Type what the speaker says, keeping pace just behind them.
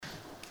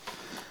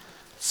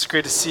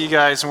great to see you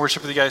guys and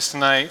worship with you guys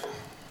tonight.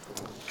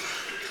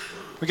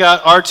 We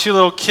got our two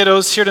little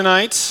kiddos here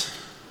tonight.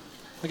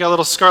 We got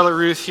little Scarlet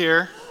Ruth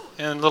here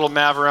and little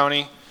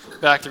Mavaroni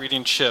back there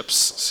eating chips.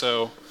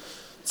 So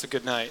it's a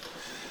good night.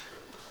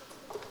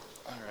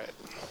 All right.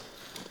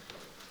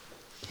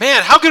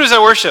 Man, how good was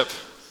that worship?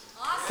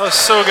 Awesome. That was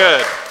so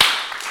good.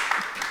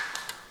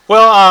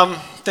 Well,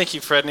 thank you,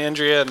 Fred and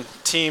Andrea and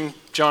team,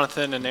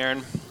 Jonathan and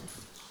Aaron,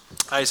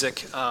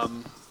 Isaac.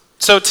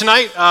 So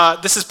tonight,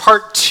 this is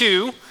part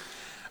 2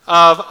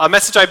 of a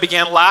message I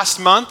began last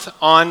month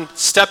on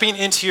stepping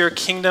into your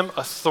kingdom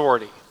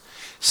authority.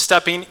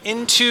 Stepping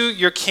into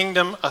your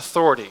kingdom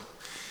authority.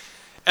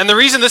 And the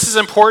reason this is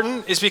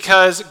important is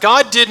because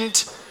God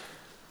didn't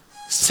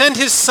send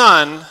his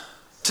son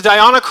to die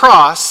on a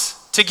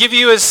cross to give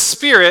you his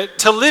spirit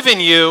to live in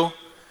you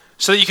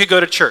so that you could go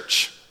to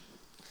church.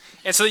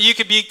 And so that you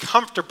could be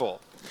comfortable.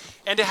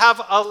 And to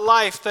have a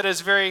life that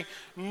is very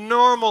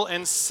normal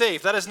and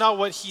safe. That is not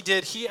what he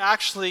did. He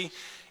actually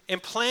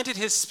implanted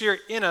his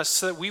spirit in us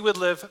so that we would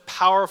live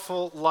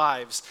powerful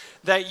lives.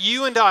 That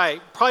you and I,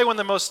 probably one of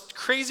the most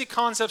crazy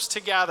concepts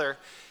to gather,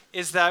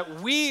 is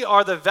that we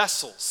are the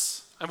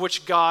vessels of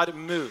which God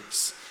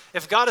moves.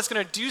 If God is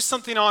going to do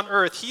something on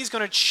earth, he's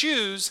going to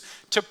choose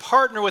to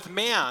partner with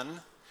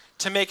man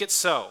to make it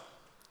so.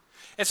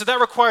 And so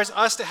that requires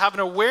us to have an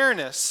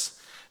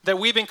awareness that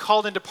we've been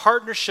called into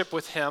partnership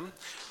with him,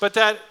 but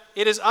that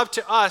it is up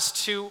to us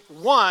to,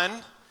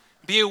 1,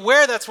 be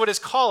aware that's what his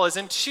call is,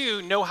 and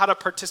 2, know how to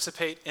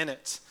participate in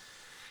it.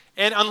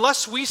 And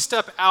unless we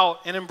step out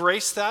and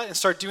embrace that and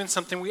start doing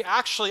something, we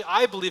actually,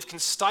 I believe, can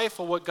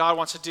stifle what God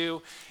wants to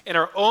do in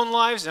our own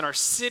lives, in our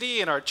city,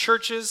 in our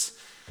churches.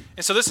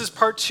 And so this is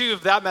part 2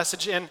 of that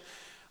message. And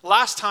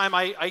last time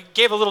I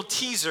gave a little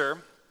teaser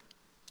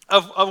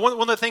of one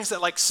of the things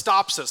that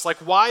stops us.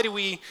 Why do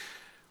we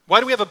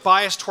have a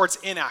bias towards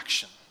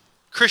inaction?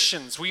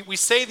 Christians, we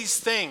say these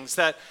things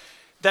that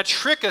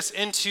trick us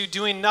into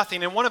doing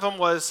nothing. And one of them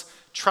was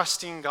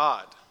trusting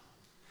God.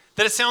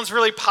 That it sounds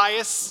really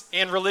pious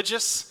and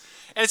religious.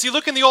 And as you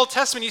look in the Old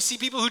Testament, you see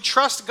people who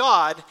trust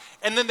God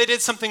and then they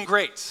did something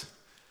great.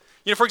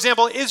 For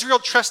example, Israel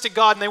trusted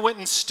God and they went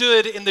and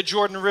stood in the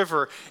Jordan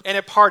River and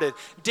it parted.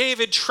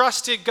 David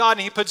trusted God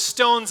and he put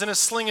stones in a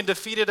sling and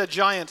defeated a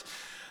giant.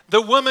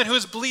 The woman who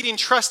was bleeding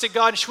trusted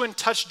God and she went and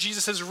touched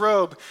Jesus'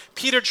 robe.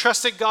 Peter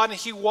trusted God and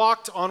he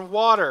walked on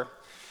water.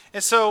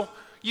 And so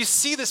you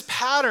see this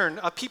pattern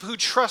of people who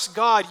trust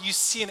God. You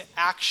see an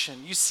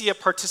action. You see a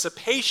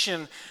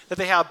participation that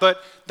they have.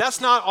 But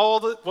that's not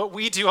what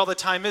we do all the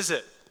time, is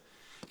it?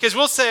 Because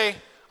we'll say,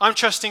 I'm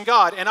trusting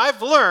God. And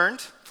I've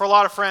learned, for a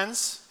lot of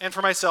friends and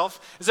for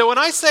myself, is that when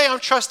I say I'm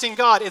trusting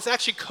God, it's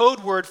actually code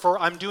word for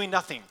I'm doing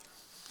nothing.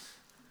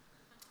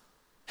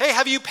 Hey,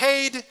 have you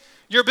paid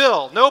your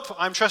bill? Nope,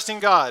 I'm trusting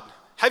God.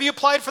 Have you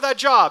applied for that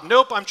job?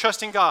 Nope, I'm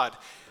trusting God.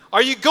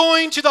 Are you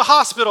going to the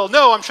hospital?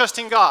 No, I'm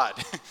trusting God.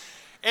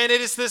 And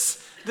it is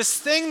this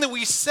thing that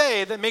we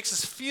say that makes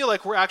us feel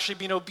like we're actually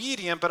being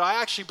obedient, but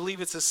I actually believe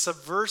it's a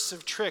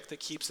subversive trick that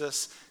keeps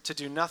us to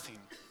do nothing.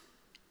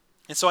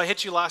 And so I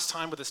hit you last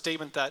time with a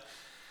statement that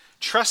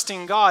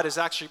trusting God is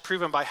actually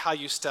proven by how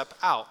you step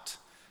out,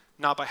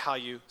 not by how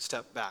you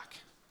step back.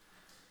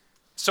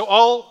 So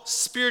all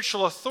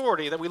spiritual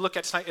authority that we look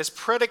at tonight is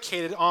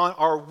predicated on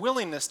our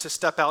willingness to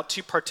step out,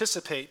 to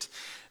participate,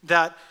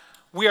 that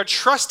we are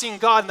trusting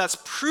God, and that's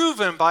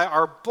proven by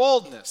our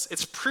boldness.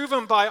 It's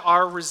proven by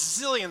our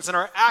resilience and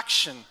our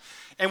action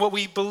and what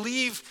we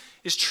believe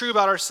is true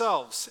about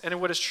ourselves and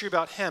what is true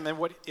about him and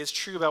what is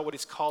true about what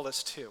he's called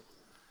us to.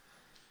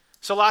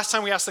 So last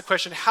time we asked the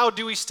question, how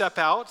do we step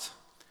out?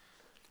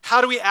 How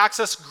do we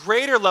access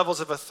greater levels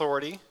of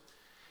authority?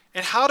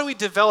 And how do we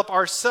develop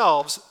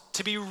ourselves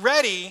to be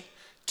ready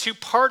to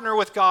partner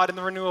with God in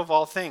the renewal of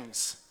all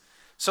things?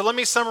 So let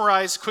me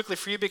summarize quickly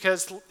for you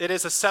because it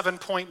is a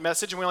 7-point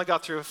message and we only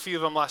got through a few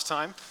of them last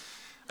time.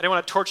 I didn't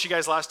want to torture you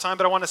guys last time,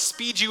 but I want to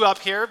speed you up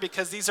here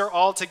because these are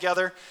all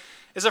together.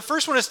 The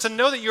first one is to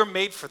know that you're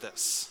made for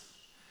this.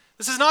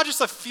 This is not just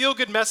a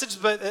feel-good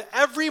message, but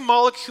every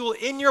molecule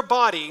in your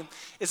body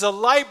is a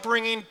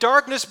light-bringing,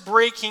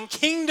 darkness-breaking,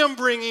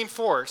 kingdom-bringing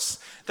force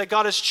that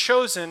God has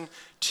chosen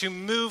to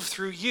move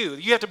through you.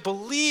 You have to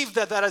believe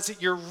that that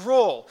is your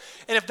role.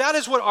 And if that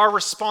is what our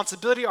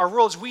responsibility, our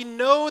role is, we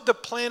know the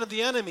plan of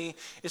the enemy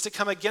is to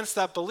come against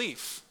that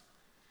belief.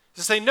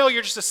 To say, no,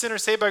 you're just a sinner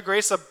saved by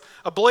grace,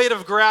 a blade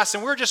of grass,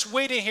 and we're just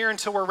waiting here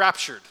until we're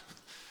raptured.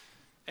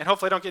 And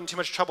hopefully I don't get in too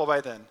much trouble by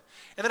then.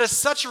 And that is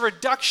such a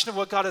reduction of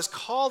what God has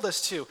called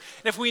us to.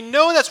 And if we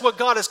know that's what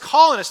God is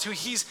calling us to,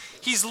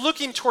 he's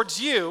looking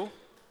towards you,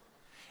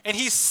 and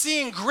he's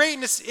seeing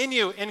greatness in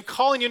you and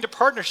calling you into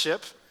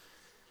partnership,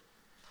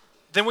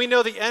 then we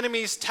know the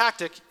enemy's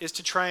tactic is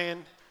to try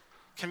and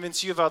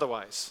convince you of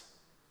otherwise,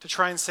 to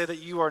try and say that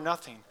you are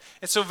nothing.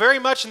 And so very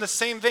much in the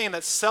same vein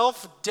that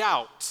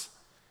self-doubt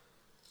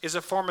is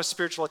a form of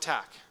spiritual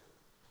attack.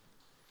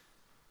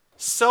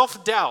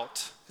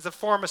 Self-doubt is a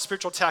form of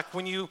spiritual attack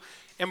when you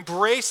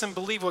embrace and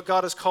believe what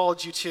God has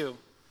called you to.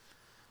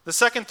 The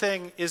second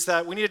thing is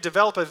that we need to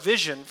develop a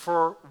vision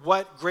for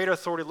what greater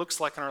authority looks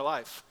like in our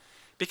life.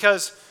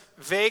 Because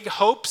vague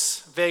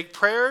hopes, vague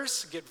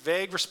prayers get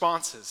vague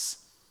responses.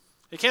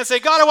 You can't say,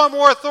 God, I want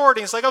more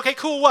authority. It's like, okay,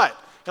 cool, what?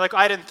 You're like,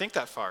 I didn't think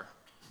that far.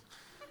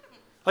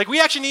 Like,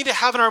 we actually need to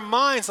have in our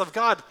minds of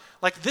God,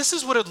 like, this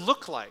is what it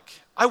looked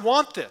like. I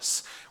want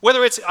this.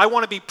 Whether it's I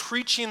want to be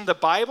preaching the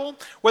Bible,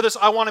 whether it's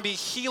I want to be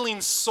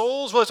healing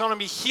souls, whether it's I want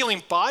to be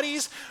healing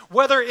bodies,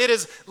 whether it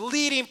is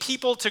leading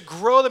people to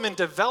grow them and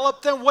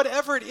develop them,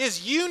 whatever it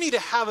is, you need to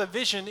have a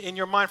vision in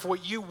your mind for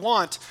what you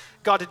want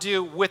God to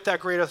do with that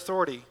great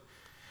authority.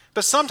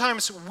 But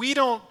sometimes we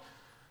don't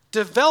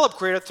develop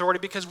great authority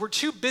because we're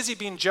too busy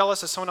being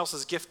jealous of someone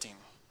else's gifting.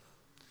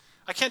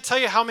 I can't tell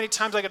you how many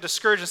times I got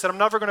discouraged and said, I'm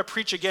never going to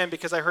preach again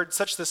because I heard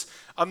such this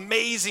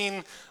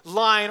amazing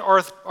line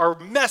or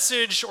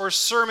message or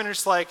sermon.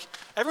 It's like,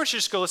 everyone should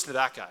just go listen to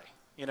that guy,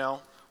 you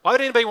know? Why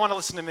would anybody want to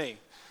listen to me?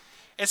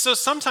 And so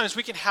sometimes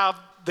we can have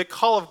the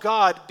call of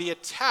God be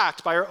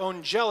attacked by our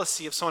own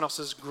jealousy of someone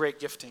else's great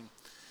gifting.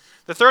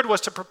 The third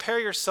was to prepare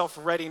yourself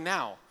ready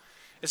now.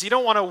 Is you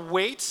don't want to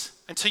wait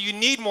until you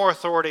need more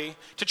authority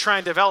to try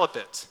and develop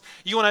it.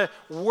 You want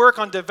to work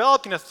on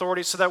developing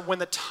authority so that when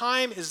the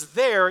time is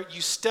there,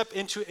 you step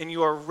into it and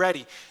you are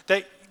ready.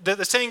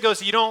 The saying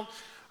goes, you don't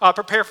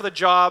prepare for the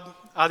job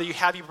that you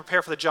have, you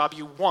prepare for the job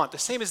you want. The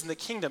same is in the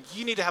kingdom.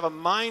 You need to have a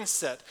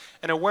mindset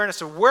and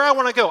awareness of where I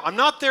want to go. I'm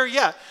not there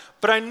yet,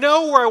 but I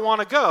know where I want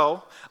to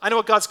go. I know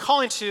what God's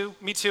calling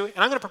me to, and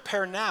I'm going to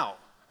prepare now.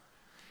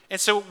 And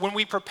so when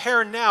we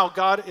prepare now,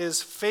 God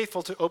is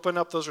faithful to open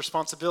up those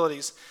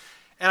responsibilities.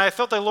 And I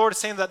felt the Lord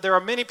saying that there are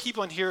many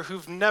people in here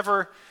who've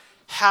never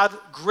had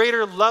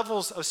greater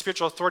levels of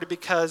spiritual authority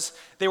because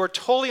they were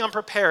totally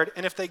unprepared,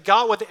 and if they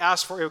got what they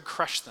asked for, it would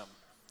crush them.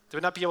 They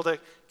would not be able to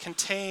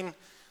contain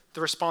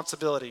the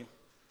responsibility.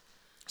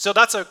 So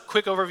that's a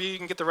quick overview. You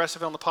can get the rest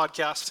of it on the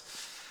podcast.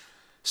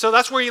 So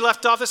that's where you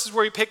left off. This is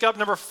where you pick up.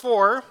 Number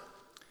 4,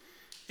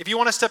 if you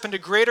want to step into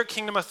greater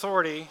kingdom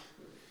authority,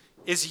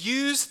 is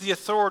use the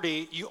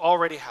authority you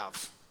already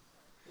have.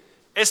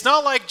 It's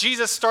not like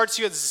Jesus starts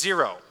you at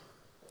 0.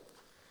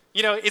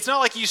 You know, it's not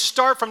like you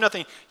start from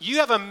nothing. You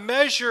have a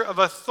measure of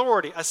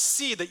authority, a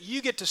seed that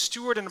you get to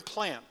steward and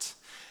plant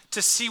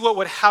to see what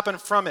would happen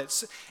from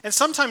it. And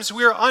sometimes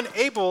we are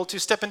unable to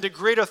step into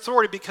greater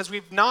authority because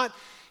we've not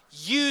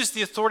used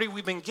the authority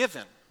we've been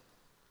given.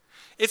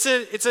 It's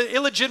an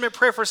illegitimate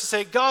prayer for us to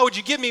say, God, would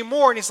you give me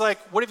more? And he's like,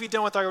 what have you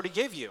done with what I already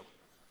gave you?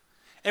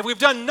 And if we've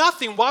done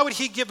nothing, why would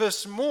he give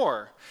us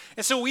more?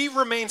 And so we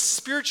remain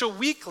spiritual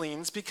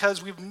weaklings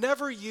because we've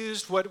never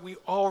used what we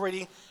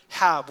already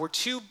have. We're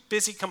too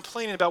busy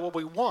complaining about what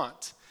we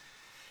want.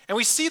 And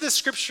we see this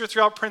scripture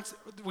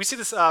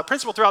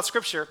principle throughout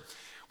Scripture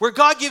where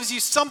God gives you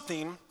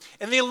something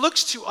and then he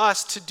looks to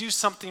us to do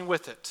something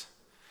with it.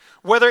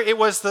 Whether it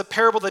was the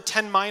parable of the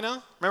 10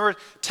 mina, remember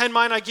 10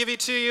 mina I give it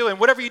to you and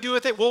whatever you do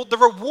with it, well, the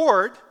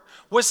reward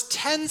was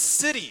 10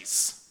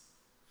 cities.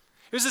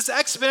 It was this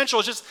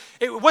exponential,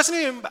 it wasn't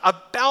even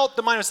about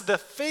the mina, it was the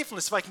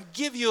faithfulness. If I can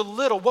give you a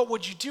little, what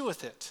would you do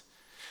with it?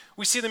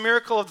 We see the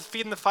miracle of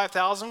feeding the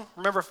 5,000.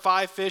 Remember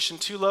 5 fish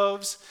and 2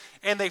 loaves?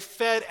 And they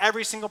fed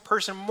every single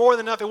person more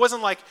than enough. It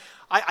wasn't like,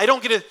 I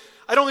don't get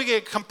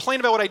to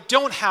complain about what I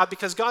don't have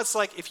because God's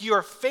like, if you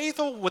are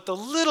faithful with the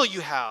little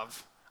you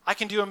have, I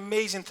can do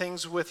amazing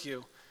things with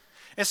you.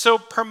 And so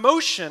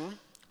promotion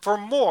for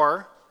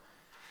more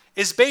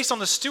is based on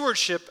the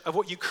stewardship of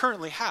what you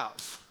currently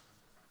have.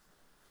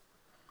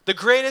 The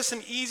greatest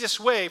and easiest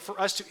way for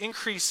us to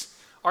increase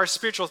our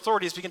spiritual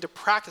authority is begin to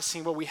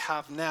practicing what we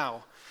have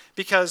now.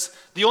 Because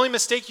the only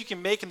mistake you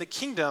can make in the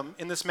kingdom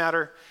in this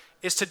matter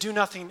is to do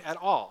nothing at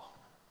all.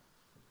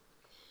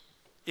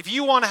 If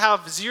you want to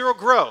have 0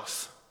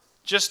 growth,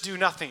 just do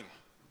nothing,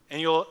 and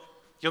you'll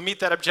meet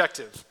that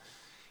objective.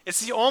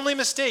 It's the only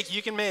mistake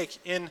you can make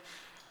in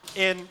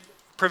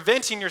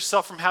preventing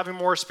yourself from having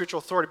more spiritual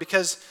authority,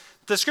 because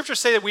the scriptures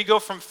say that we go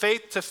from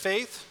faith to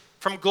faith,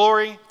 from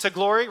glory to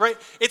glory, right?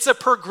 It's a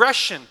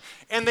progression,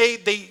 and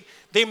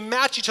they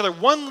match each other.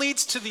 One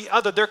leads to the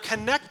other. They're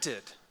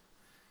connected.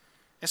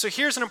 And so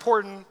here's an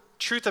important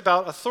truth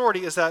about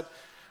authority is that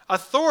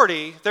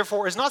authority,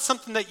 therefore, is not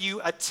something that you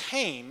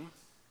attain.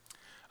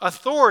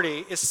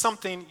 Authority is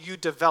something you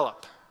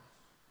develop.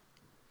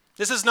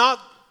 This is not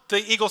the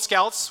Eagle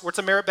Scouts where it's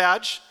a merit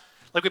badge,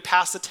 like we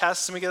pass the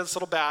tests and we get this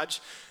little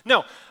badge.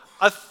 No,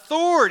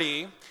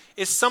 authority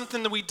is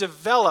something that we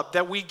develop,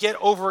 that we get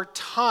over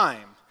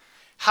time.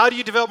 How do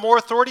you develop more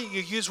authority? You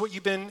use what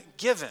you've been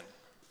given.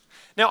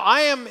 Now,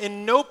 I am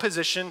in no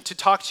position to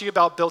talk to you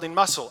about building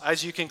muscle,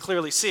 as you can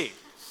clearly see.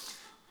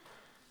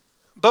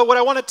 But what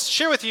I want to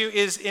share with you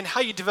is in how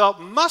you develop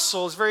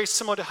muscle is very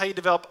similar to how you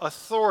develop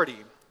authority.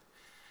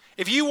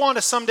 If you want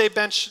to someday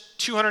bench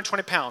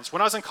 220 pounds,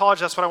 when I was in college,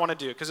 that's what I want to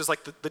do, because it's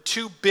like the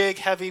 2 big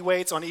heavy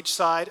weights on each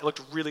side. It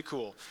looked really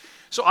cool.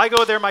 So I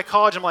go there in my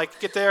college, I'm like,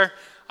 get there.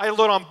 I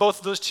load on both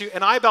of those 2,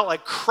 and I about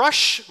like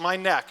crush my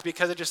neck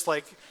because it just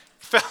like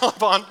fell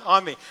up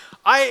on me.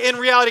 I, in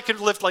reality, could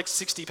lift like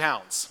 60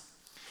 pounds.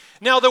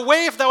 Now, the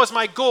way, if that was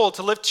my goal,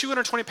 to lift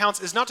 220 pounds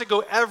is not to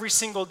go every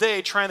single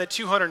day trying the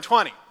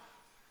 220.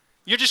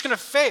 You're just going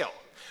to fail.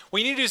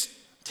 What you need to do is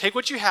take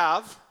what you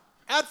have,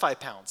 add 5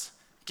 pounds.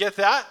 Get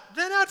that,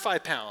 then add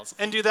 5 pounds.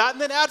 And do that,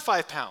 and then add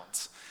 5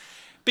 pounds.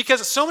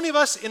 Because so many of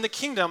us in the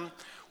kingdom,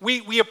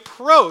 we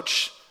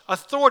approach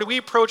authority, we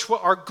approach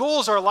what our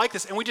goals are like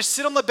this, and we just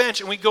sit on the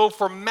bench and we go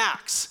for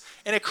max.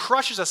 And it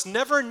crushes us,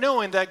 never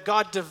knowing that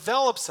God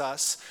develops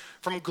us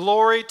from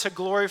glory to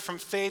glory, from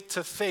faith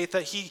to faith,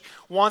 that he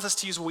wants us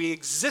to use what we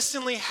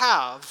existently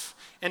have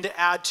and to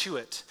add to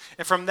it.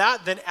 And from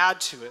that, then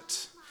add to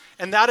it.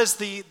 And that is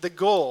the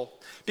goal.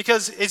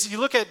 Because as you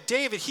look at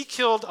David, he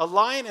killed a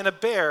lion and a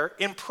bear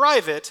in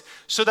private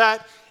so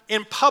that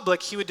in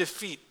public he would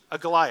defeat a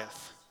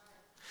Goliath.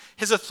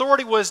 His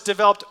authority was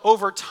developed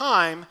over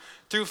time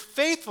through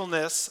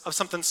faithfulness of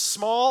something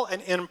small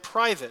and in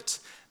private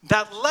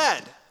that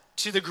led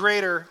to the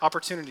greater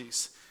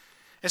opportunities.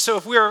 And so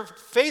if we are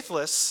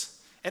faithless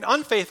and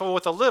unfaithful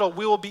with a little,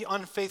 we will be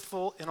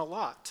unfaithful in a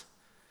lot.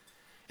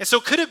 And so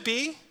could it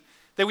be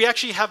that we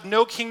actually have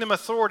no kingdom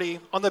authority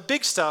on the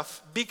big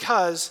stuff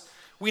because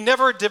we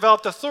never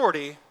developed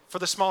authority for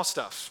the small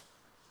stuff?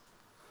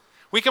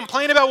 We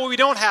complain about what we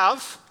don't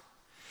have,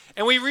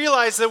 and we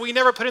realize that we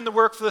never put in the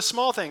work for the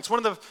small things.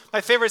 One of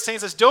my favorite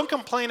sayings is, don't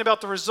complain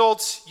about the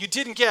results you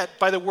didn't get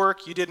by the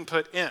work you didn't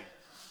put in.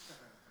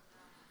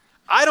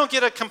 I don't get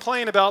to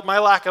complain about my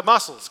lack of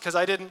muscles because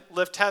I didn't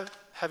lift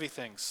heavy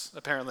things,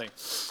 apparently.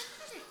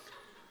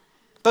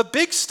 But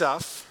big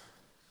stuff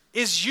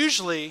is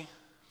usually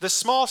the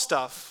small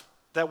stuff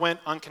that went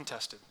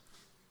uncontested.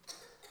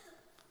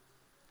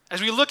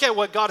 As we look at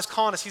what God is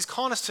calling us, he's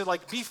calling us to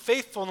be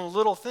faithful in the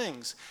little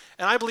things.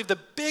 And I believe the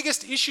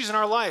biggest issues in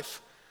our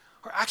life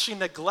are actually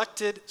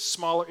neglected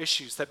smaller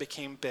issues that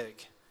became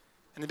big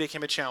and they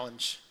became a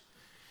challenge.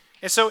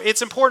 And so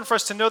it's important for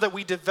us to know that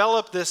we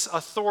develop this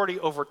authority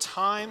over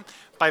time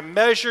by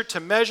measure to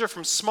measure,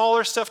 from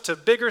smaller stuff to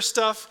bigger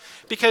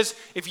stuff. Because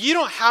if you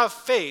don't have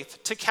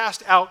faith to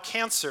cast out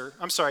cancer,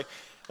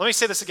 let me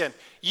say this again.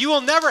 You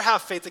will never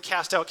have faith to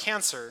cast out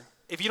cancer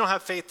if you don't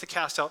have faith to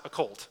cast out a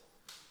cold.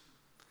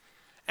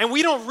 And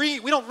we don't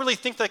really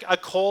think like a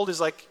cold is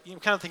you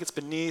kind of think it's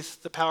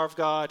beneath the power of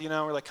God,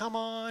 we're like, come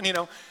on,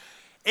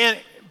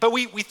 But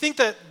we think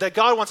that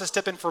God wants to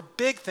step in for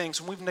big things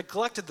and we've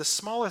neglected the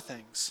smaller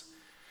things.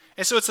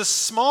 And so it's the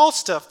small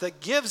stuff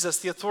that gives us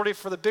the authority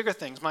for the bigger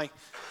things. My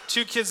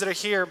 2 kids that are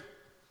here,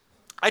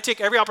 I take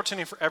every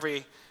opportunity for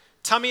every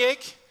tummy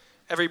ache,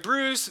 every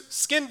bruise,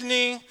 skinned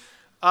knee,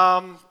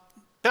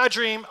 bad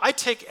dream. I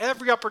take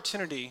every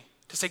opportunity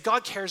to say,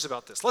 God cares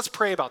about this. Let's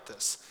pray about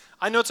this.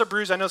 I know it's a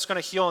bruise. I know it's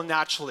going to heal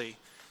naturally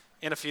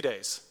in a few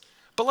days.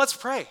 But let's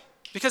pray,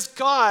 because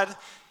God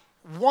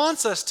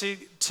wants us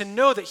to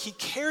know that he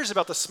cares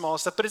about the small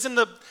stuff, but it's in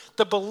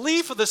the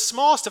belief of the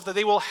small stuff that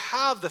they will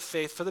have the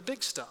faith for the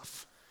big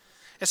stuff.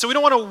 And so we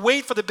don't want to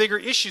wait for the bigger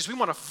issues. We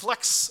want to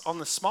flex on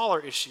the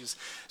smaller issues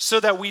so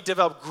that we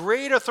develop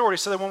great authority,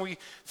 so that when we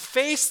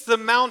face the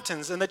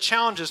mountains and the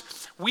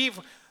challenges, we've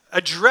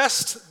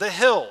addressed the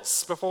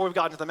hills before we've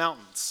gotten to the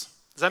mountains.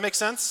 Does that make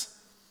sense?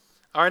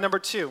 All right, number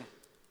 2,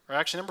 or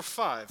actually number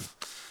 5,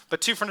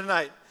 but 2 for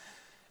tonight.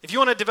 If you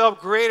want to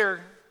develop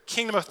greater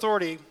kingdom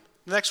authority,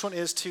 the next one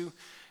is to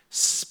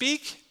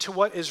speak to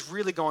what is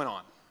really going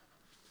on.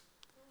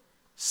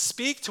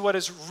 Speak to what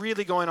is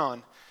really going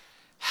on.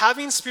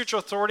 Having spiritual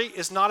authority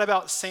is not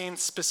about saying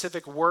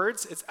specific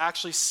words. It's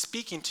actually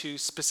speaking to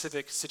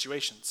specific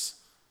situations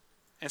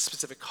and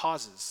specific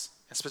causes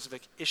and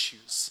specific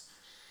issues.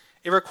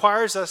 It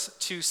requires us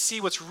to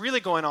see what's really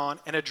going on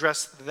and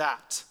address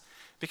that,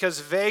 because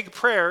vague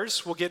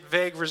prayers will get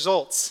vague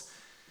results.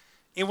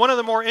 In one of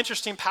the more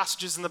interesting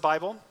passages in the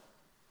Bible,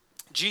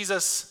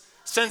 Jesus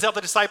sends out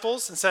the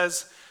disciples and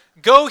says,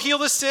 go heal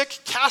the sick,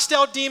 cast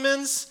out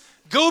demons,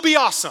 go be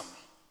awesome.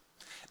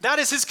 That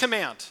is his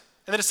command.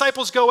 And the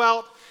disciples go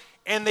out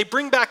and they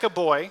bring back a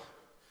boy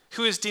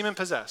who is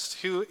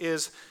demon-possessed,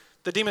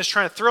 the demon is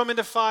trying to throw him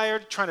into fire,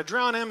 trying to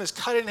drown him, is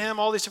cutting him,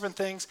 all these different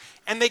things,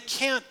 and they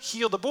can't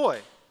heal the boy.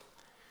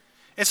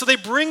 And so they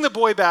bring the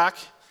boy back,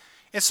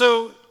 and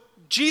so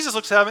Jesus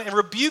looks at him and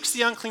rebukes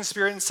the unclean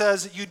spirit and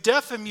says, you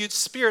deaf and mute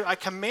spirit, I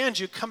command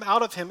you, come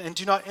out of him and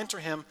do not enter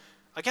him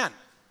again.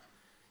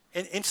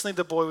 And instantly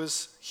the boy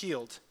was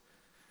healed.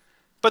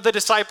 But the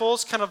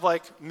disciples, kind of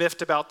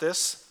miffed about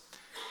this,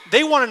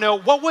 they want to know,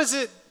 what was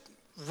it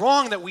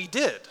wrong that we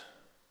did?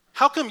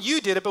 How come you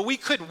did it, but we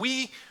couldn't?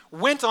 We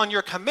went on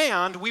your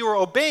command, we were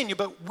obeying you,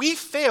 but we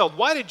failed.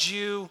 Why did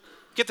you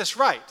get this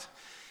right?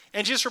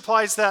 And Jesus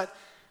replies that,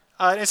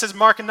 and it says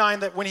Mark 9,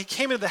 that when he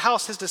came into the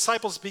house, his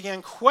disciples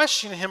began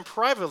questioning him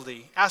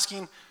privately,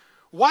 asking,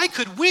 why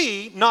could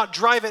we not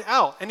drive it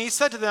out? And he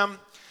said to them,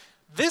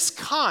 this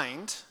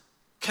kind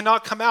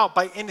cannot come out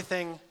by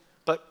anything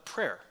but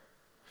prayer.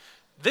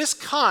 This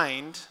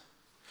kind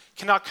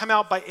cannot come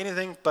out by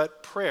anything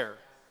but prayer.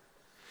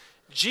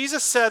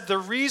 Jesus said the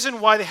reason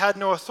why they had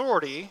no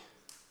authority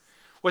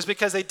was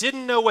because they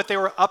didn't know what they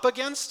were up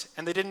against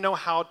and they didn't know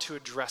how to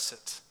address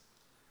it.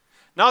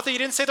 Not that you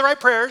didn't say the right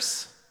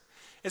prayers.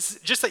 It's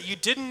just that you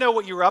didn't know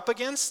what you were up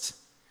against,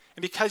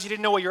 and because you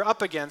didn't know what you're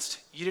up against,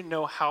 you didn't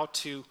know how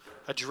to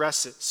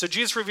address it. So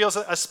Jesus reveals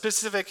a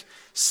specific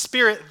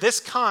spirit, this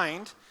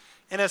kind,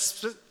 and a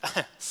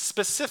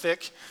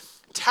specific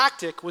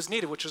tactic was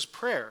needed, which was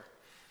prayer.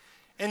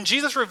 And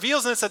Jesus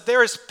reveals in this that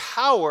there is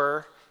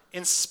power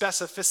in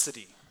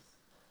specificity.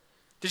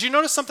 Did you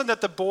notice something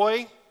that the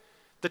boy,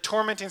 the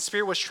tormenting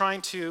spirit, was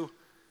trying to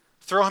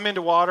throw him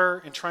into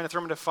water and trying to throw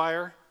him into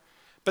fire?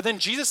 But then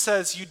Jesus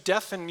says, you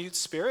deaf and mute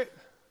spirit.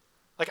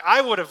 Like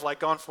I would have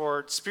gone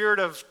for spirit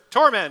of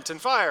torment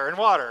and fire and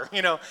water.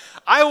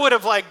 I would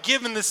have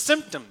given the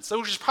symptoms,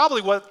 which is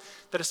probably what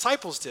the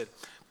disciples did.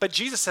 But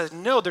Jesus says,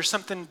 no, there's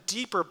something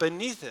deeper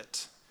beneath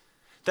it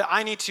that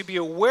I need to be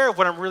aware of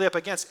what I'm really up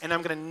against, and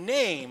I'm going to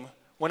name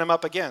what I'm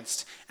up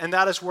against. And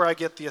that is where I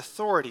get the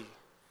authority.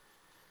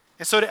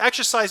 And so to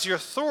exercise your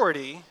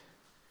authority,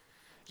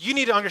 you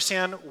need to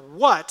understand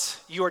what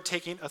you are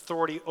taking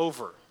authority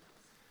over.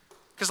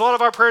 Because a lot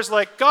of our prayers are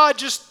like, God,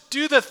 just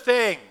do the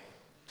thing.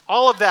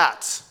 All of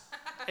that.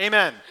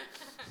 Amen.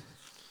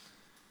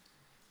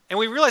 And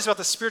we realize about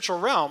the spiritual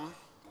realm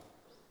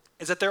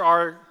is that there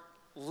are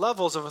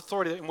levels of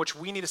authority in which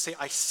we need to say,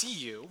 I see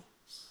you,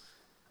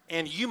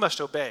 and you must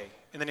obey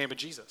in the name of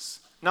Jesus.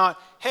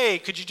 Not, hey,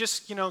 could you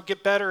just,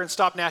 get better and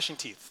stop gnashing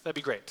teeth? That'd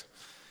be great.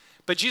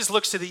 But Jesus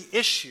looks to the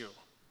issue,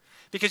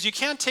 because you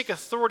can't take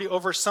authority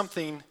over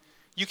something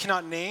you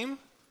cannot name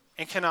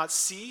and cannot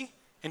see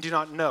and do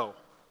not know.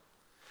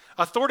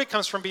 Authority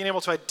comes from being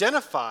able to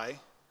identify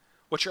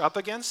what you're up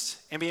against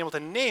and being able to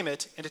name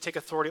it and to take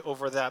authority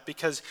over that,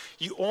 because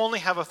you only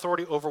have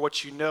authority over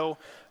what you know,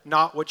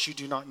 not what you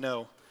do not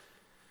know.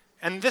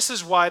 And this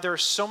is why there are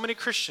so many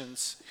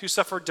Christians who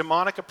suffer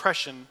demonic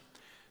oppression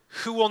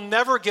who will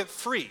never get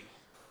free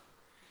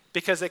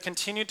because they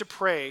continue to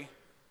pray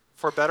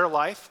for a better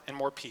life and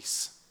more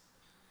peace,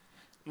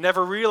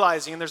 never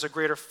realizing there's a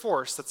greater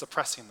force that's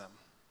oppressing them.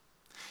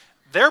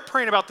 They're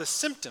praying about the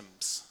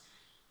symptoms,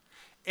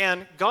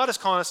 and God is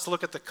calling us to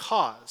look at the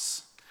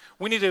cause.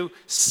 We need to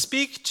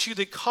speak to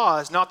the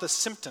cause, not the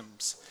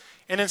symptoms.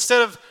 And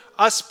instead of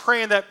us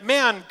praying that,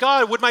 man,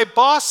 God, would my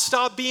boss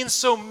stop being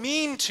so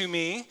mean to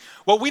me?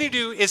 What we need to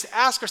do is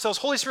ask ourselves,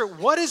 Holy Spirit,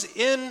 what is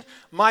in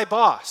my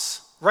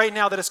boss right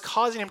now that is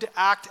causing him to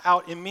act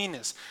out in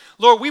meanness?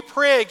 Lord, we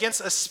pray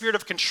against a spirit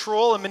of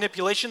control and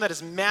manipulation that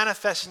is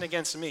manifesting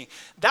against me.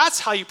 That's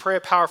how you pray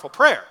a powerful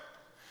prayer.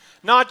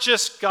 Not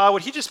just, God,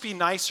 would he just be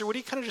nicer? Would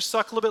he kind of just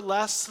suck a little bit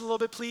less, a little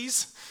bit,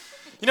 please?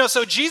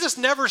 So Jesus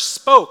never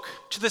spoke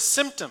to the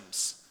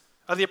symptoms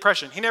of the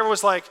oppression. He never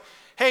was like,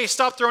 hey,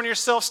 stop throwing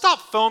yourself, stop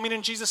foaming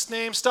in Jesus'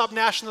 name, stop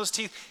gnashing those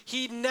teeth.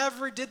 He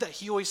never did that.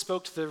 He always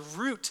spoke to the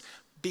root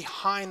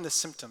behind the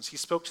symptoms. He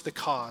spoke to the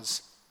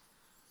cause.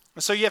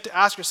 And so you have to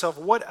ask yourself,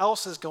 what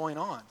else is going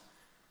on?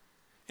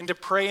 And to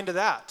pray into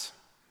that.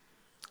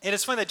 And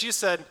it's funny that Jesus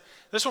said,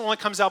 this one only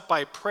comes out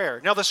by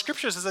prayer. Now, the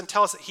scriptures doesn't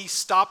tell us that he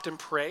stopped and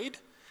prayed,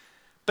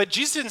 but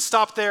Jesus didn't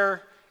stop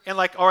there and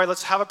all right,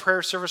 let's have a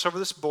prayer service over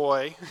this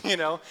boy,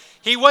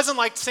 He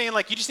wasn't saying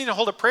you just need to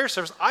hold a prayer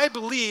service. I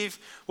believe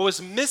what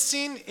was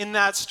missing in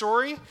that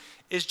story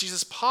is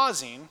Jesus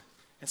pausing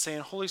and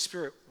saying, Holy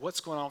Spirit, what's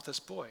going on with this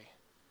boy?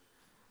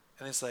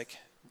 And it's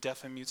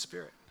deaf and mute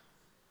spirit.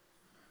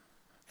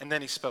 And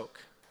then he spoke.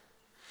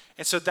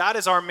 And so that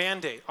is our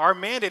mandate. Our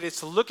mandate is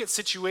to look at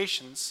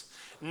situations,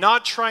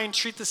 not try and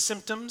treat the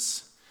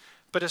symptoms,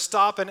 but to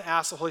stop and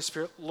ask the Holy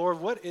Spirit,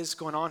 Lord, what is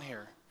going on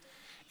here?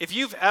 If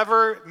you've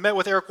ever met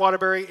with Eric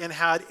Waterbury and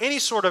had any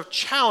sort of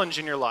challenge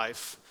in your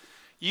life,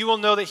 you will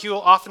know that he will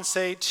often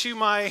say, to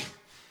my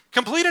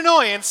complete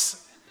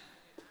annoyance,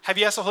 have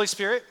you asked the Holy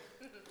Spirit?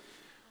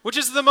 Which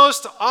is the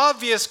most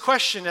obvious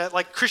question at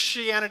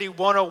Christianity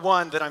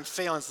 101 that I'm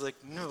failing. It's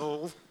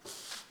no.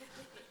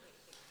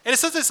 And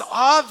it's such this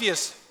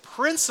obvious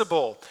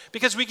principle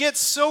because we get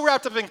so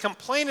wrapped up in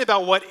complaining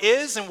about what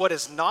is and what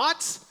is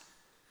not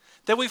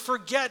that we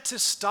forget to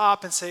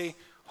stop and say,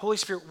 Holy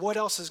Spirit, what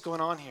else is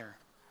going on here?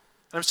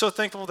 And I'm so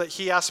thankful that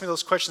he asked me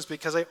those questions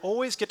because I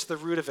always get to the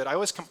root of it. I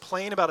always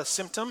complain about a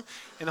symptom,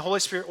 and the Holy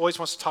Spirit always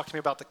wants to talk to me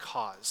about the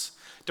cause.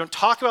 Don't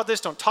talk about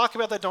this, don't talk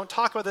about that, don't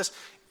talk about this.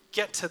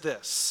 Get to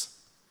this.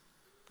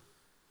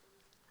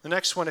 The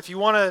next one, if you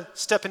want to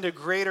step into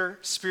greater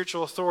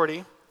spiritual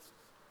authority,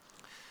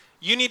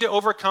 you need to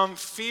overcome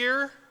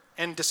fear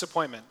and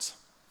disappointment.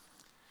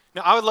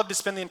 Now, I would love to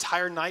spend the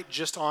entire night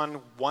just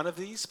on one of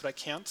these, but I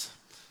can't.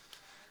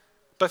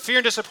 But fear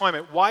and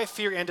disappointment. Why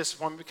fear and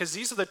disappointment? Because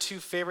these are the two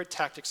favorite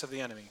tactics of the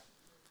enemy.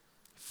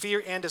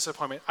 Fear and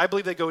disappointment. I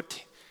believe they go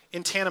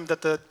in tandem,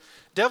 that the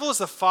devil is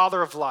the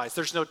father of lies.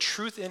 There's no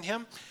truth in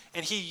him,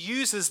 and he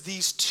uses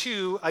these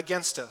two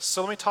against us.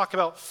 So let me talk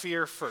about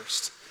fear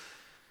first.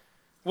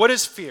 What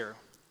is fear?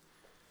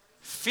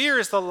 Fear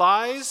is the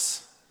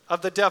lies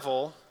of the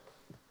devil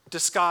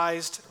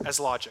disguised as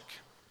logic.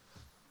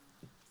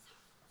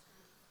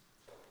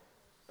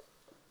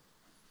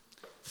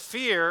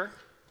 Fear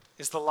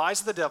is the lies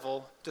of the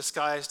devil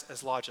disguised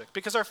as logic.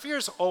 Because our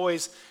fears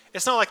always,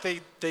 it's not like they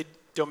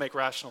don't make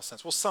rational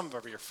sense. Well, some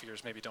of your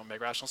fears maybe don't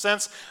make rational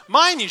sense.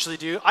 Mine usually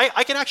do.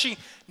 I can actually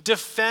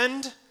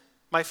defend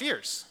my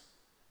fears.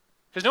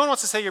 Because no one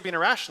wants to say you're being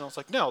irrational. It's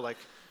like, no, like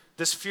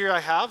this fear I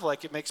have,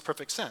 like it makes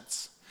perfect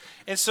sense.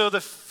 And so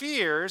the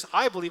fears,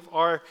 I believe,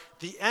 are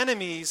the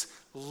enemy's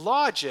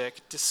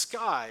logic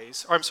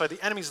disguised, or I'm sorry,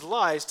 the enemy's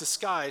lies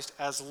disguised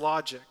as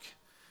logic.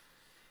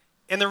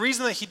 And the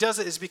reason that he does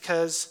it is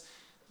because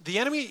the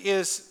enemy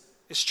is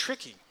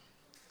tricky.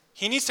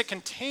 He needs to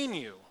contain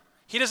you.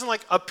 He doesn't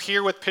like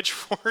appear with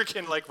pitchfork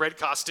and like red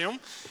costume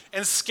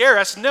and scare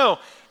us. No,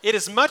 it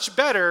is much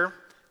better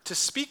to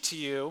speak to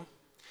you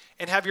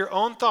and have your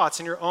own thoughts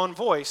and your own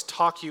voice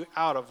talk you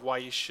out of why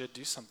you should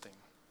do something.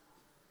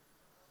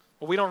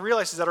 What we don't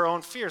realize is that our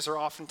own fears are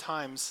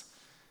oftentimes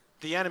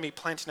the enemy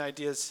planting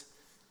ideas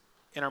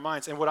in our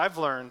minds. And what I've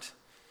learned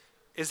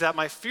is that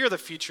my fear of the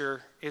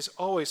future is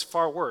always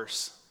far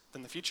worse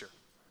than the future.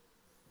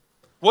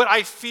 What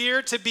I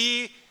fear to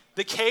be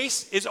the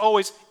case is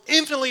always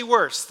infinitely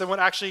worse than what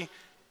actually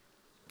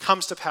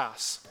comes to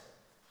pass.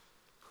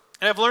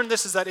 And I've learned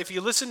this is that if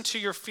you listen to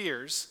your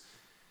fears,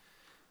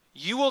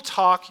 you will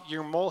talk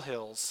your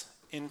molehills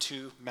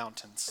into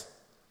mountains.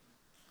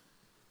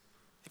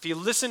 If you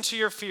listen to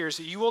your fears,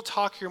 you will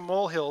talk your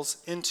molehills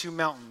into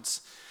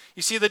mountains.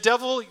 You see, the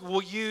devil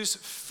will use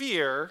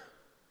fear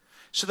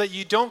so that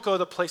you don't go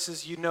the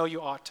places you know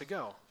you ought to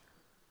go.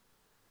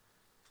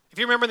 If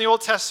you remember in the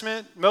Old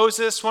Testament,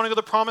 Moses wanted to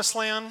go to the Promised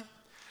Land.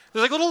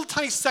 There's like a little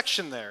tiny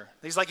section there.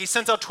 He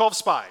sent out 12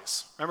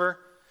 spies, remember?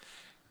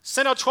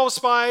 Sent out 12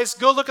 spies,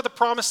 go look at the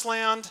Promised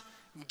Land,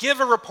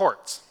 give a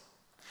report.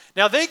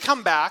 Now they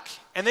come back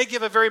and they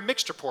give a very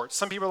mixed report.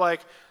 Some people are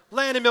like,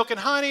 land and milk and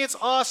honey, it's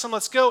awesome,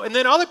 let's go. And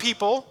then other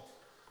people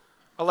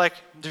are like,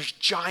 there's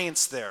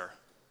giants there.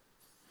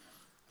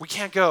 We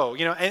can't go,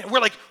 and we're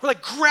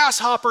like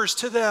grasshoppers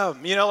to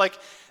them, like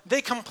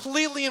they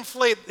completely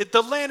inflate.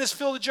 The land is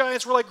filled with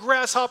giants, we're like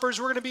grasshoppers,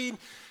 we're going to be,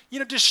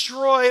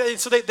 destroyed. And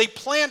so they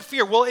plant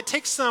fear. Well, it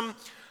takes them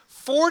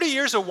 40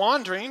 years of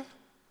wandering,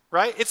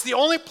 right? It's the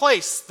only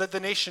place that the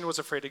nation was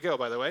afraid to go,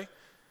 by the way.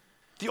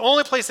 The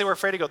only place they were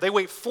afraid to go. They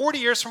wait 40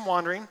 years from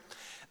wandering.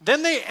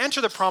 Then they enter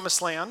the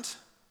Promised Land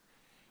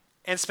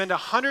and spend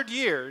 100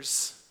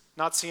 years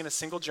not seeing a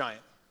single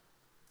giant.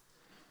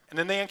 And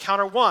then they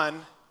encounter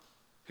one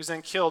who's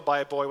then killed by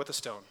a boy with a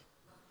stone.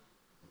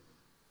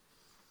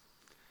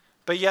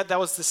 But yet that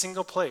was the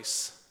single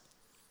place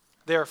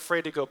they're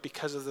afraid to go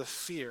because of the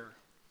fear.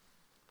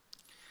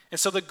 And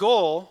so the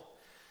goal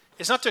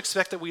is not to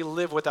expect that we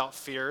live without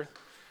fear.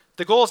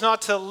 The goal is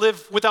not to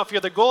live without fear.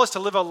 The goal is to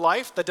live a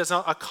life that does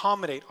not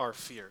accommodate our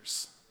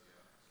fears.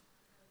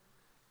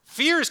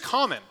 Fear is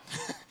common.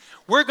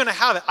 We're going to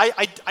have it.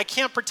 I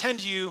can't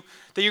pretend to you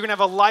that you're going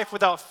to have a life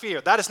without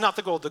fear. That is not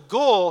the goal. The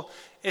goal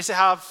is to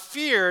have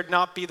fear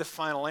not be the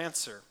final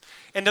answer,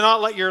 and to not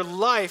let your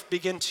life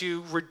begin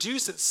to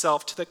reduce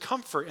itself to the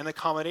comfort and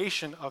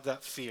accommodation of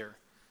that fear.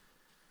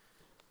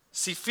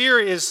 See, fear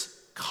is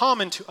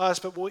common to us,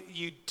 but what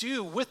you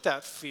do with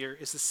that fear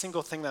is the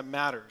single thing that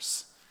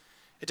matters.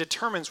 It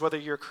determines whether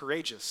you're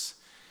courageous,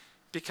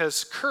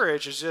 because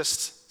courage is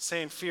just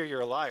saying, fear,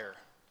 you're a liar,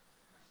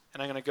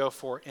 and I'm going to go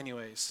for it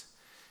anyways.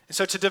 And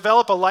so to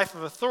develop a life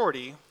of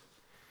authority,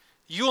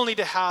 you will need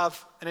to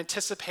have an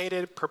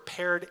anticipated,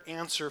 prepared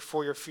answer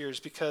for your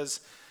fears, because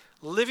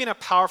living a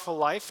powerful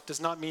life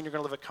does not mean you're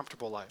going to live a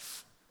comfortable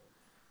life.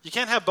 You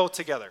can't have both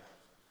together.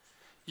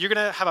 You're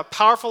going to have a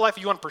powerful life.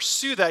 You want to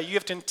pursue that. You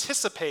have to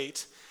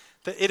anticipate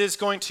that it is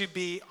going to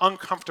be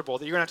uncomfortable,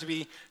 that you're going to have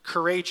to be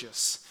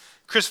courageous.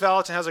 Chris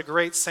Valentin has a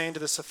great saying to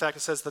this effect.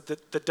 It says that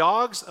the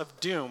dogs of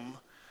doom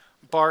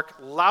bark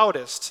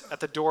loudest at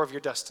the door of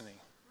your destiny.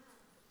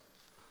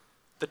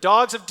 The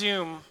dogs of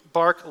doom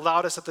bark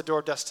loudest at the door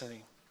of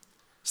destiny.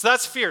 So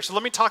that's fear. So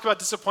let me talk about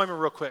disappointment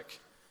real quick.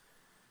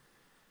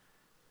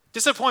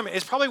 Disappointment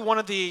is probably one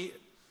of the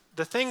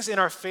things in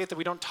our faith that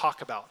we don't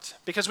talk about,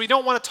 because we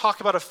don't want to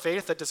talk about a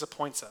faith that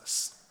disappoints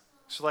us.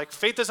 So like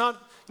faith does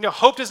not,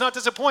 hope does not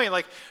disappoint.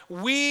 Like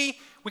we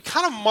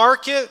kind of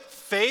market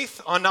faith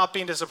on not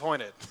being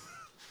disappointed.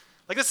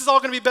 Like this is all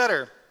going to be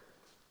better.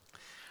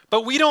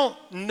 But we don't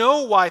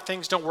know why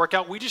things don't work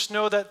out. We just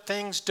know that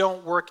things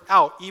don't work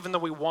out even though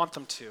we want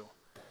them to.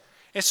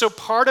 And so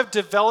part of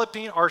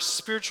developing our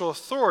spiritual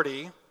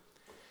authority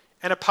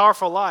and a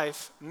powerful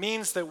life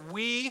means that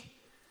we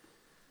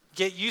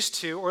get used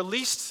to, or at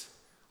least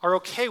are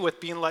okay with,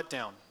 being let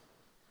down.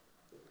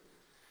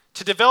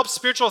 To develop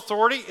spiritual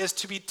authority is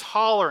to be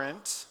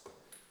tolerant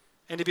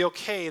and to be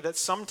okay that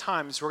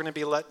sometimes we're going to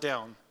be let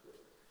down,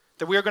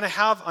 that we are going to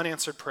have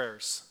unanswered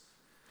prayers.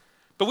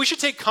 But we should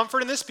take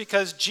comfort in this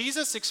because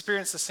Jesus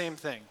experienced the same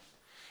thing.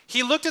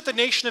 He looked at the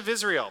nation of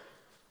Israel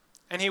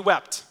and he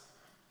wept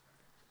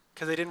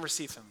because they didn't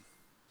receive him.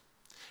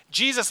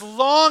 Jesus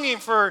longing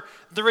for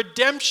the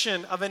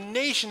redemption of a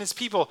nation, his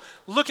people,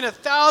 looking at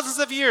thousands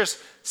of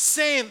years,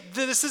 saying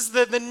that this is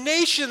the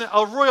nation,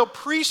 a royal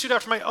priesthood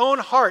after my own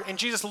heart. And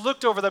Jesus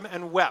looked over them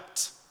and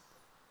wept,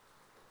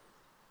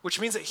 which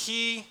means that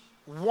he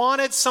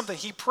wanted something.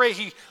 He prayed.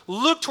 He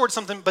looked towards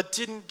something but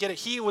didn't get it.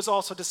 He was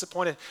also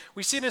disappointed.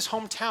 We see in his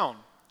hometown.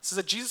 It says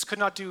that Jesus could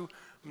not do.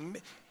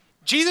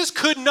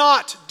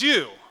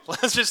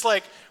 Let's just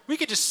we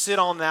could just sit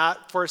on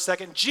that for a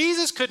second.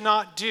 Jesus could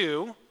not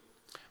do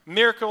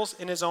miracles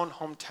in his own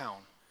hometown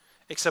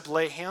except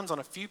lay hands on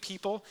a few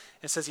people,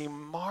 and says he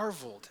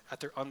marveled at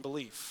their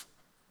unbelief.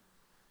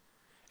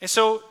 And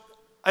so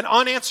an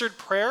unanswered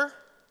prayer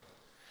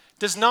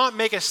does not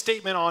make a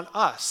statement on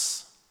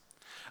us.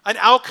 An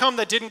outcome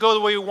that didn't go the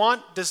way we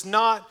want does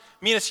not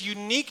mean it's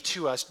unique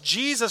to us.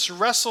 Jesus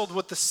wrestled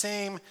with the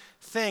same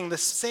thing, the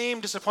same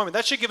disappointment.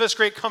 That should give us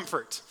great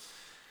comfort.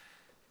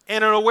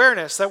 And an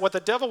awareness that what the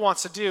devil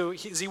wants to do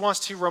is he wants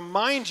to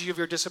remind you of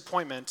your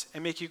disappointment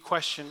and make you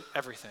question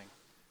everything.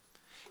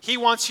 He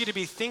wants you to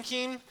be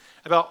thinking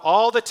about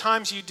all the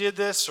times you did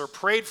this or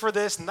prayed for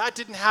this and that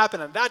didn't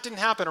happen and that didn't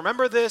happen.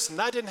 Remember this and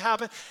that didn't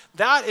happen.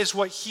 That is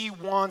what he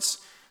wants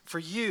for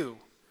you.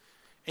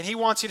 And he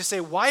wants you to say,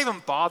 why even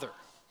bother?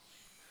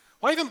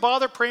 Why even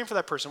bother praying for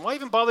that person? Why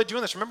even bother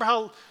doing this? Remember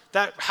how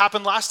that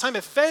happened last time?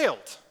 It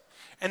failed.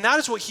 And that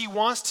is what he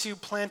wants to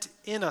plant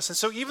in us. And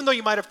so even though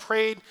you might have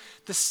prayed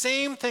the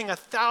same thing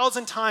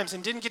 1,000 times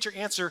and didn't get your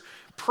answer,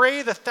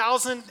 pray the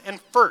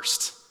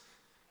 1,001st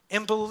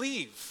and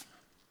believe.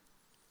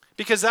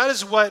 Because that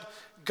is what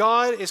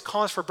God is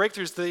calling us for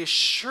breakthroughs, the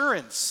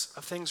assurance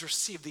of things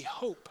received, the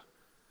hope.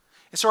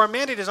 And so our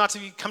mandate is not to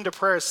come to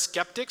prayer as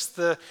skeptics.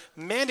 The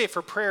mandate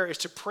for prayer is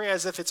to pray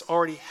as if it's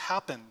already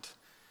happened.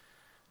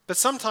 But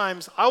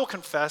sometimes, I will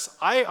confess,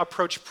 I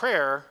approach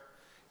prayer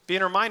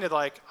being reminded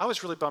I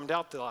was really bummed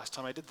out the last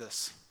time I did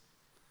this.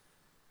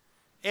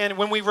 And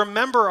when we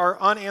remember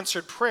our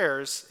unanswered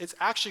prayers, it's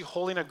actually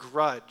holding a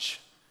grudge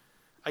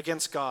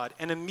against God.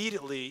 And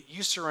immediately,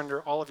 you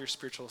surrender all of your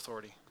spiritual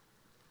authority.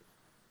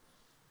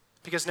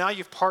 Because now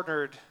you've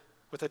partnered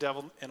with the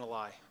devil in a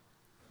lie.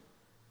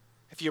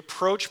 If you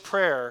approach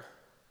prayer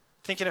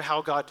thinking of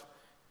how God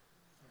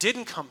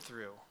didn't come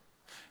through,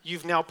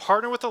 you've now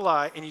partnered with a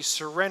lie and you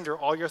surrender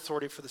all your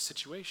authority for the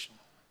situation.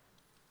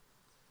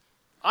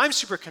 I'm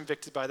super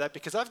convicted by that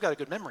because I've got a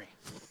good memory.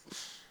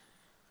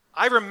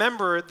 I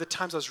remember the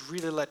times I was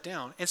really let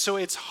down. And so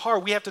it's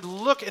hard. We have to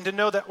look and to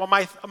know that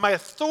my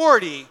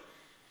authority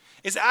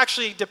is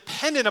actually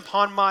dependent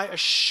upon my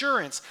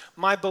assurance,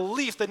 my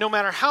belief that no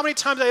matter how many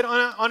times I had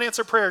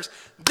unanswered prayers,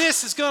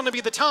 this is going to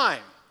be the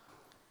time.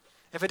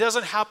 If it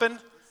doesn't happen,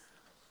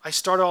 I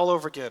start all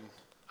over again.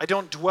 I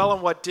don't dwell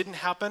on what didn't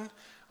happen.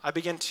 I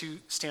begin to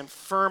stand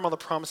firm on the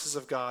promises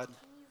of God.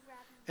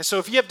 And so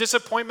if you have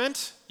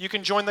disappointment, you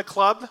can join the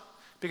club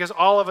because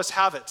all of us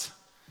have it.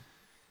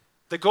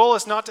 The goal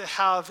is not to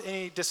have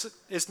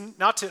is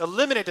not to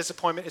eliminate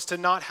disappointment, is to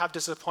not have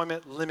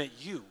disappointment limit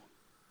you.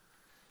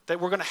 That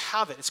we're going to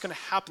have it. It's going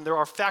to happen. There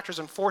are factors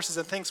and forces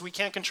and things we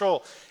can't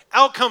control.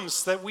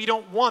 Outcomes that we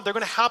don't want, they're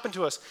going to happen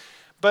to us.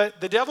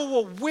 But the devil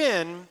will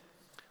win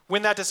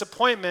when that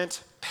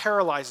disappointment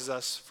paralyzes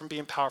us from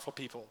being powerful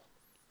people.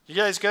 You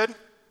guys good?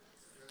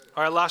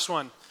 All right, last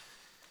one.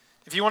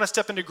 If you want to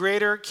step into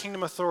greater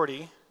kingdom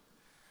authority,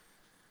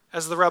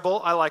 as the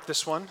rebel, I like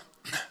this one.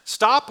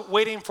 Stop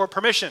waiting for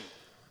permission.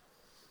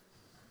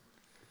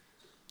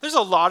 There's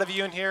a lot of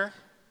you in here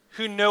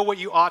who know what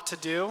you ought to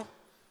do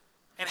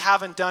and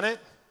haven't done it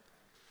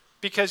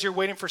because you're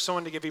waiting for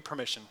someone to give you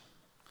permission.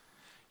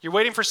 You're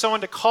waiting for someone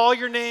to call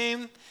your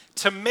name,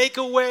 to make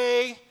a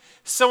way,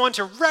 someone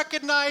to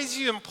recognize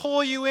you and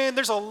pull you in.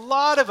 There's a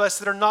lot of us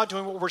that are not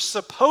doing what we're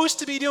supposed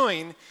to be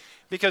doing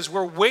because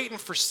we're waiting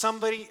for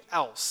somebody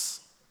else.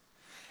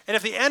 And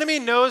if the enemy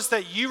knows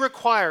that you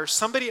require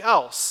somebody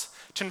else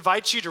to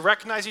invite you, to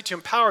recognize you, to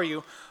empower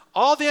you,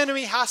 all the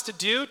enemy has to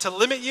do to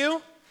limit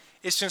you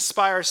is to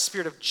inspire a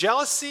spirit of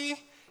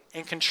jealousy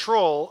and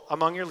control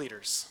among your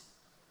leaders,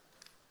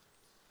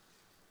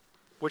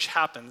 which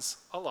happens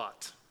a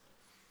lot.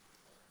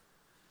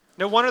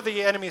 No wonder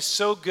the enemy is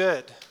so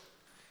good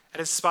at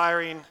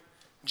inspiring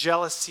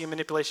jealousy and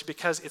manipulation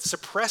because it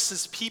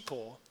suppresses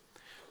people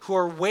who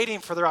are waiting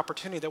for their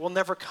opportunity that will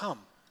never come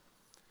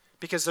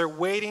because they're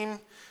waiting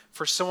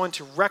for someone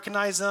to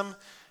recognize them,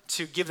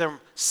 to give them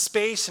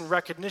space and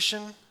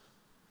recognition.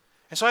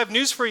 And so I have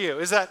news for you,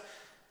 is that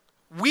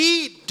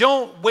we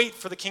don't wait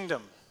for the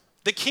kingdom.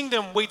 The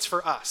kingdom waits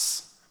for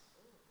us.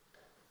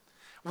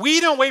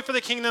 We don't wait for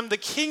the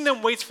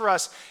kingdom waits for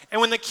us.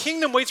 And when the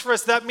kingdom waits for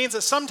us, that means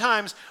that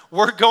sometimes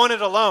we're going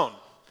it alone.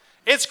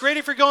 It's great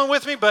if you're going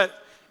with me, but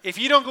if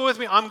you don't go with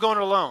me, I'm going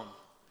it alone.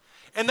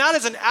 And that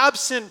is an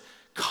absent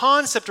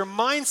concept or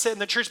mindset in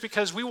the church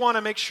because we want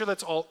to make sure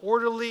that's all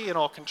orderly and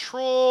all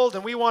controlled,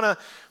 and we want to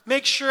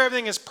make sure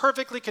everything is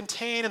perfectly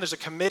contained, and there's a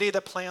committee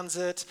that plans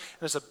it, and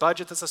there's a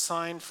budget that's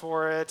assigned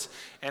for it,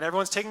 and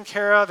everyone's taken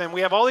care of, and we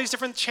have all these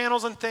different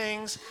channels and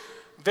things.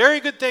 Very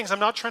good things. I'm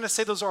not trying to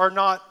say those are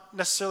not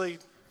necessarily, I'm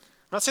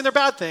not saying they're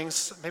bad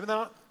things. Maybe they're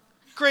not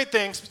great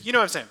things. You know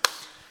what I'm saying.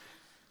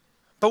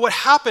 But what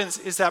happens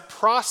is that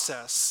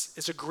process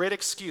is a great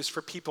excuse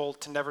for people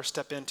to never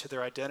step into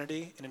their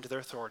identity and into their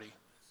authority.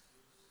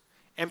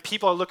 And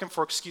people are looking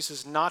for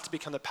excuses not to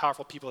become the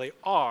powerful people they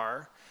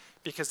are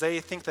because they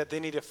think that they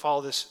need to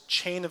follow this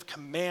chain of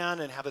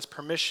command and have this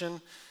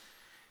permission.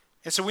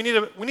 And so we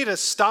need to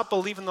stop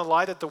believing the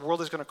lie that the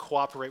world is going to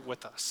cooperate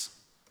with us.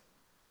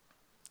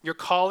 Your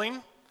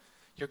calling,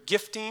 your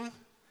gifting,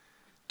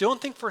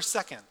 don't think for a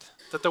second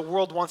that the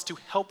world wants to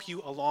help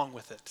you along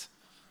with it.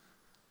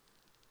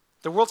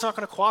 The world's not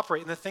going to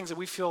cooperate in the things that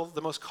we feel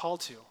the most called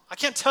to. I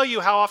can't tell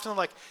you how often,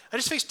 I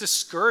just face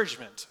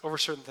discouragement over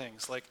certain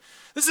things.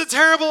 This is a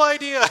terrible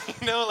idea,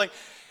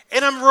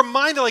 and I'm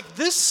reminded,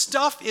 this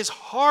stuff is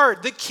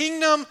hard. The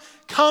kingdom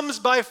comes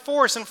by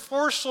force, and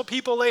forceful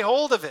people lay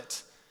hold of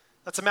it.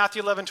 That's in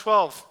Matthew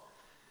 11:12.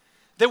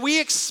 That we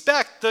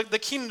expect the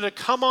kingdom to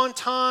come on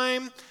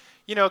time,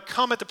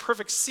 come at the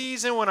perfect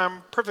season when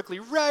I'm perfectly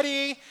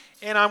ready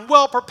and I'm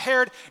well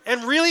prepared.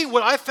 And really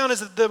what I found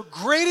is that the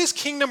greatest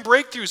kingdom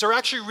breakthroughs are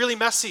actually really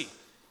messy.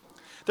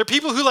 They're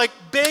people who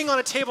bang on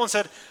a table and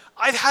said,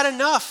 I've had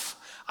enough.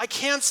 I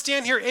can't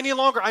stand here any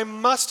longer. I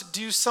must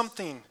do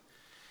something.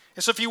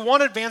 And so if you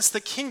want to advance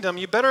the kingdom,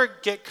 you better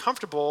get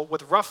comfortable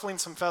with ruffling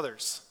some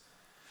feathers.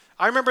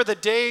 I remember the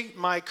day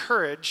my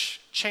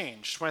courage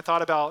changed when I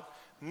thought about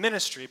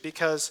ministry,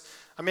 because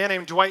a man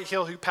named Dwight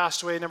Hill, who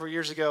passed away a number of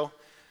years ago,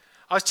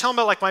 I was telling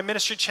him about my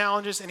ministry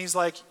challenges, and he's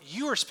like,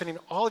 you are spending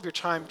all of your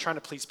time trying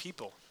to please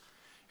people.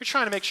 You're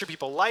trying to make sure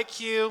people like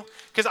you.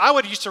 Because I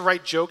would used to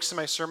write jokes in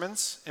my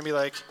sermons and be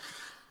like,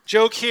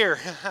 joke here.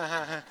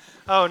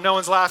 Oh, no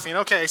one's laughing.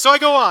 Okay, so I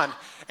go on.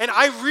 And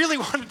I really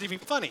wanted to be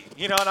funny,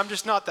 and I'm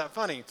just not that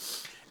funny.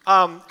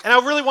 And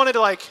I really wanted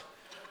to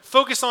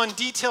focus on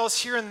details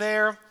here and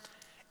there.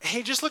 And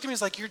he just looked at me and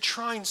was like, you're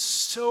trying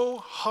so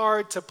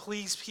hard to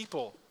please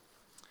people.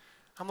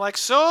 I'm like,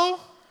 so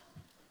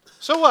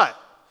what?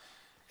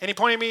 And he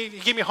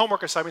gave me a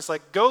homework assignment. He's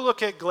like, go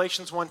look at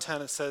Galatians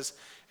 1:10. It says,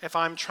 if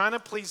I'm trying to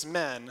please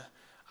men,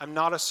 I'm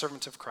not a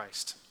servant of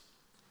Christ.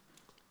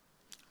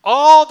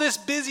 All this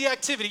busy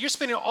activity, you're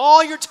spending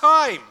all your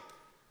time,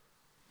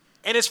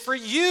 and it's for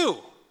you.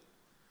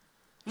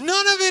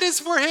 None of it is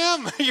for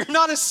him. You're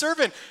not a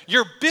servant.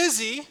 You're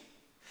busy,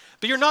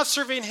 but you're not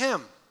serving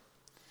him.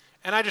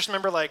 And I just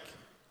remember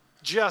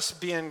just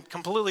being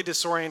completely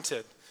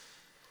disoriented.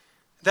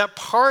 That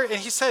part, and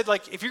he said,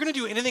 if you're going to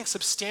do anything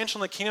substantial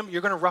in the kingdom,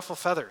 you're going to ruffle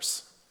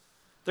feathers.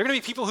 There are going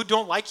to be people who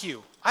don't like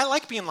you. I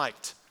like being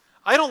liked.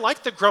 I don't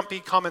like the grumpy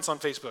comments on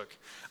Facebook.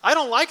 I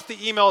don't like the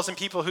emails and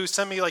people who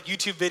send me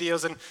YouTube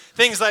videos and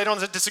things that I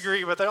don't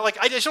disagree with.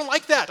 I just don't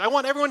like that. I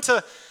want everyone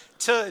to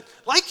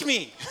like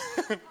me.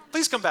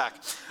 Please come back.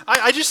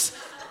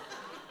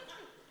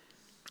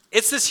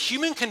 It's this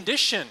human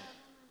condition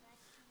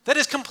that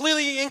is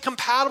completely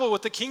incompatible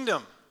with the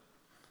kingdom.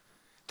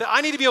 That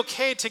I need to be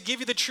okay to give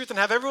you the truth and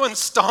have everyone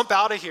stomp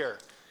out of here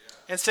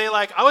and say,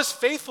 I was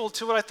faithful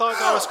to what I thought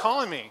God was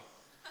calling me.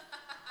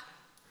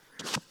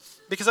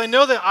 Because I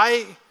know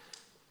that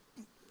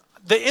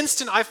the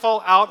instant I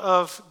fall out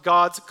of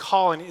God's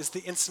calling is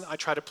the instant I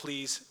try to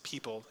please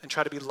people and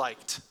try to be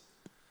liked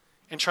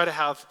and try to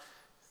have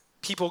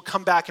people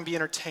come back and be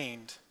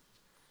entertained.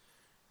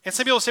 And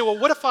some people say, well,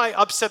 what if I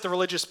upset the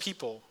religious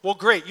people? Well,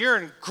 great. You're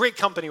in great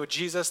company with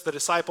Jesus, the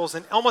disciples,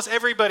 and almost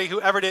everybody who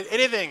ever did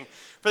anything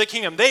for the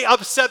kingdom. They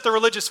upset the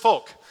religious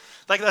folk.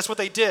 That's what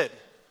they did.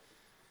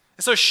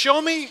 And so show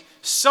me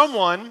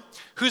someone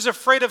who's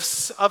afraid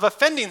of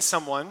offending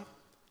someone,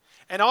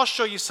 and I'll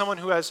show you someone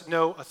who has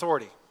no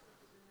authority.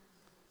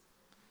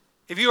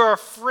 If you are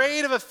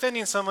afraid of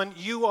offending someone,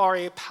 you are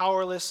a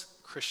powerless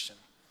Christian.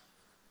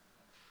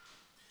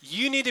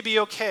 You need to be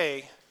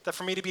okay that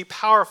for me to be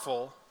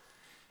powerful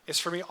is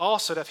for me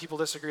also to have people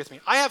disagree with me.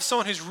 I have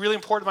someone who's really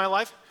important in my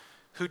life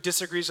who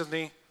disagrees with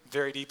me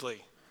very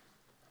deeply.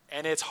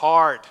 And it's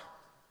hard.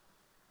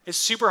 It's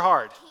super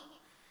hard.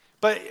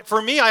 But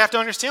for me, I have to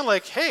understand,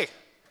 hey,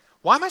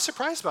 why am I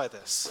surprised by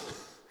this?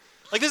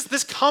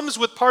 This comes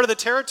with part of the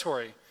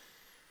territory.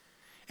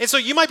 And so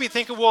you might be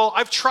thinking, well,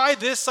 I've tried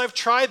this, I've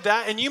tried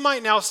that, and you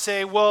might now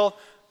say, well,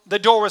 the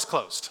door was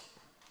closed.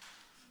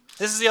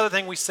 This is the other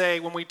thing we say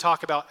when we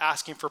talk about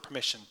asking for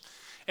permission.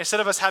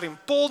 Instead of us having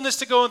boldness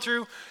to go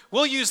through,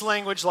 we'll use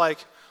language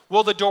like,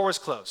 well, the door was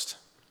closed.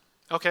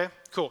 Okay,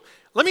 cool.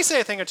 Let me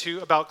say a thing or two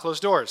about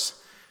closed doors.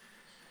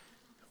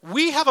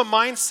 We have a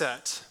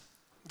mindset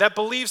that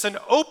believes an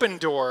open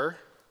door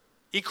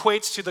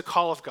equates to the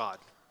call of God.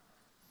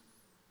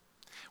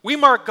 We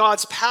mark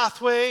God's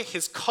pathway,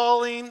 his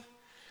calling,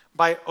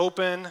 by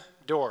open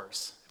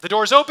doors. If the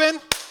door's open,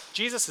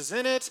 Jesus is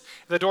in it.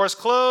 If the door's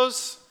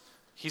closed,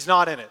 he's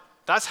not in it.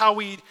 That's how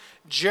we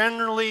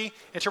generally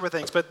interpret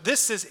things. But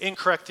this is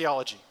incorrect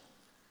theology.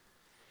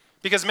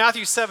 Because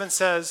Matthew 7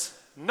 says,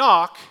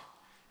 knock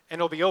and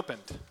it'll be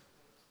opened.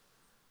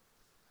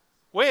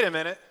 Wait a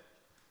minute.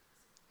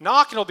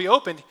 Knock and it'll be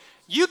opened.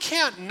 You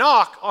can't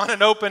knock on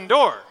an open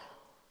door.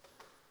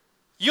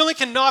 You only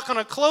can knock on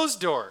a closed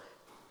door.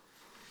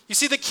 You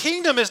see, the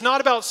kingdom is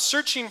not about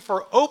searching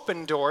for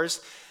open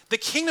doors. The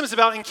kingdom is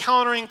about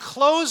encountering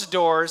closed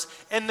doors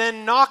and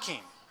then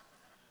knocking.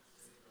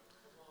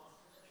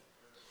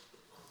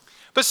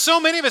 But so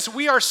many of us,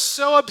 we are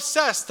so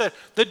obsessed that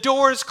the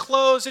door is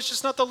closed, it's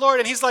just not the Lord.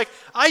 And he's like,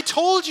 I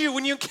told you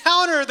when you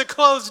encounter the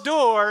closed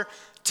door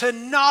to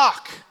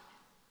knock.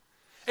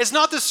 It's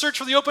not the search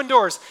for the open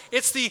doors.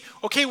 It's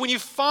when you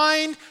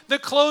find the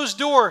closed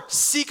door,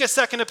 seek a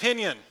second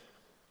opinion.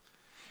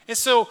 And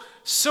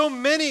so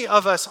many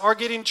of us are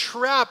getting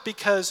trapped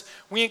because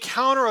we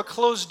encounter a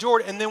closed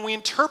door and then we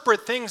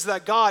interpret things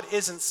that God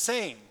isn't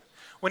saying.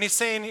 When he's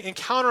saying,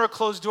 encounter a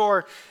closed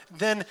door,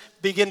 then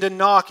begin to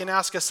knock and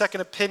ask a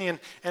second opinion,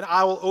 and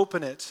I will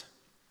open it.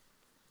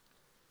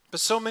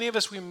 But so many of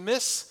us, we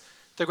miss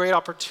the great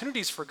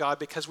opportunities for God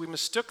because we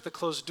mistook the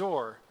closed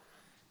door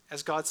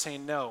as God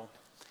saying no,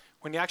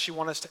 when he actually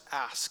wants us to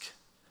ask,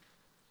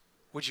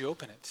 would you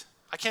open it?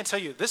 I can't tell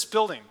you, this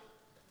building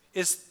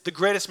is the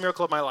greatest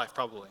miracle of my life,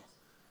 probably.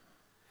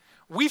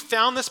 We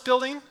found this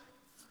building.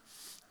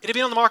 It had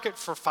been on the market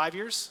for 5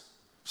 years,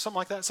 something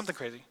like that, something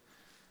crazy.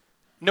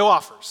 No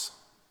offers.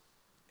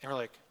 And we're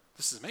like,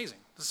 this is amazing.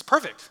 This is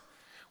perfect.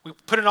 We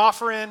put an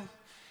offer in,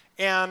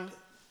 and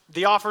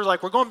the offer,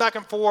 like, we're going back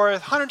and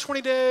forth,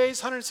 120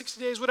 days, 160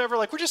 days, whatever.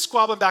 Like, we're just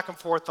squabbling back and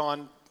forth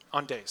on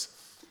days.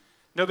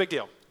 No big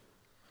deal.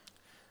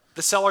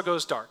 The seller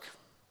goes dark.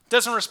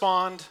 Doesn't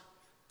respond,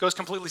 goes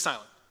completely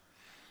silent.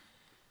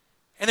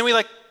 And then we,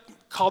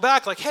 call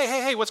back,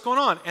 hey, what's going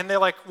on? And they're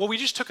like, well, we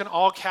just took an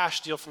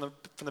all-cash deal from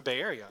the Bay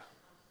Area.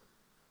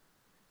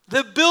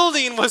 The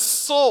building was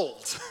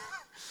sold.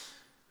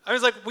 I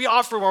was like, we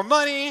offer more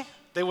money.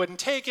 They wouldn't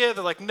take it.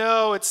 They're like,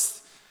 no,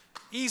 it's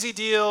easy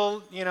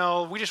deal.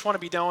 We just want to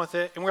be done with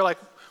it. And we're like,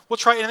 we'll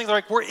try anything. They're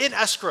like, we're in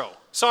escrow.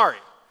 Sorry.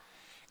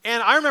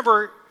 And I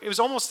remember it was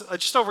almost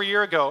just over a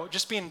year ago,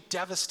 just being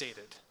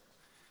devastated.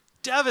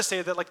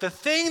 Devastated that the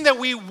thing that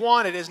we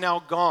wanted is now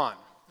gone.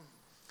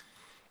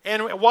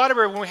 And at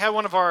Waterbury, when we had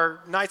one of our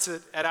nights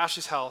at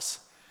Ashley's house,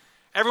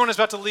 everyone was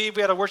about to leave.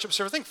 We had a worship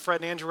service. I think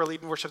Fred and Andrew were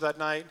leading worship that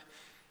night.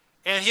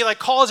 And he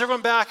calls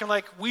everyone back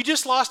and we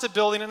just lost a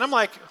building. And I'm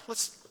like,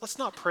 let's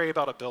not pray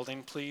about a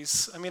building,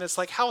 please. I mean, it's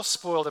how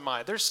spoiled am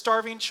I? There's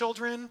starving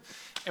children,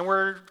 and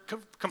we're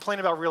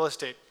complaining about real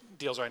estate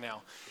deals right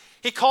now.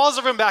 He calls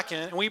everyone back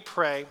in, and we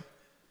pray.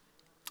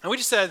 And we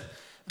just said,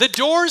 the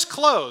door's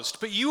closed,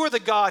 but you are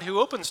the God who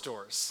opens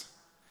doors.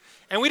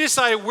 And we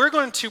decided we're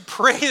going to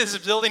pray this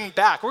building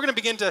back. We're going to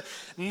begin to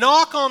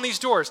knock on these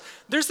doors.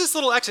 There's this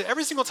little exit.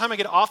 Every single time I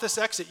get off this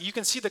exit, you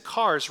can see the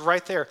cars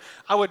right there.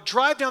 I would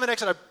drive down that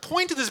exit. I'd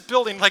point to this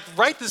building,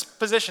 right this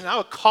position. I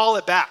would call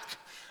it back.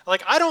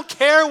 I don't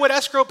care what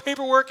escrow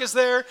paperwork is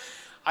there.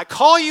 I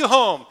call you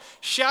home.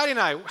 Shouty and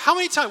I, how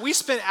many times? We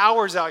spent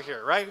hours out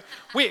here, right?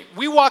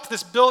 We walked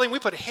this building. We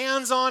put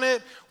hands on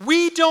it.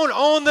 We don't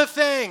own the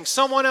thing.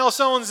 Someone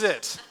else owns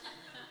it.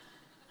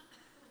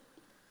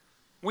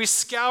 We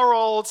scour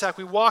all Old Sac.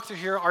 We walk through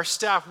here. Our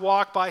staff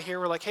walk by here.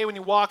 We're like, hey, when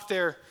you walk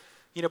there,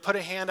 put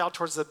a hand out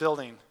towards the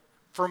building.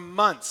 For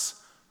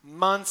months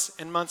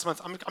and months.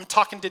 I'm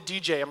talking to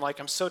DJ.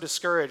 I'm so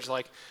discouraged.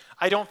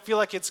 I don't feel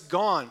like it's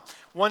gone.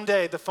 One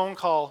day, the phone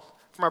call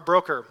from our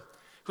broker,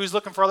 who's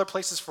looking for other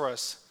places for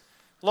us.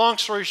 Long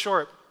story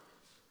short,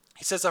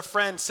 he says a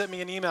friend sent me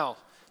an email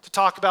to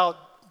talk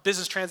about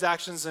business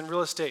transactions and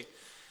real estate.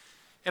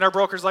 And our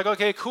broker's like,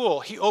 okay, cool.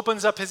 He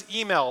opens up his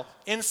email.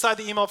 Inside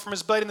the email from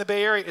his buddy in the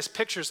Bay Area is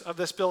pictures of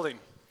this building.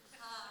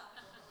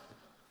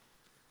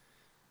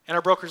 And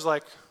our broker's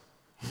like,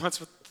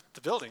 what's with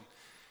the building?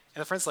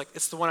 And the friend's like,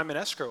 it's the one I'm in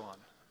escrow on.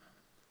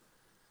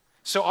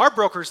 So our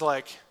broker's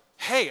like,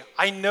 hey,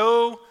 I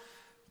know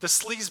the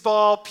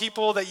sleazeball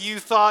people that you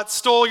thought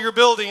stole your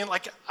building.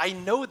 I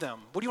know them.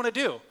 What do you want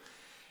to do?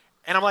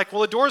 And I'm like,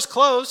 well, the door's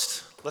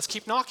closed. Let's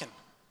keep knocking.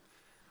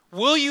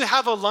 Will you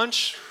have a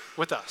lunch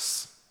with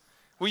us?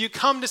 Will you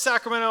come to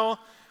Sacramento?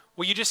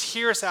 Will you just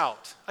hear us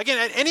out? Again,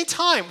 at any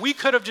time, we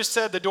could have just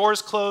said the door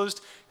is closed,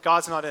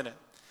 God's not in it.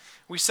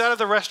 We sat at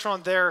the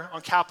restaurant there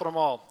on Capitol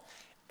Mall,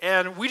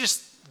 and we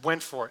just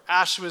went for it.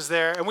 Ashley was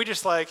there, and we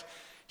just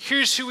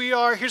here's who we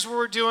are, here's what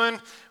we're doing.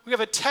 We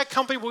have a tech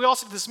company, but we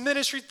also do this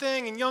ministry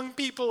thing, and young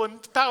people,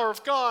 and the power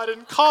of God,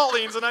 and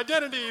callings, and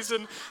identities,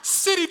 and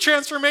city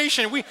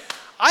transformation. They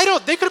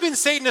could have been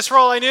Satanists for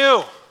all I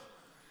knew.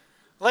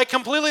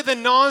 Completely the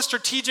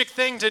non-strategic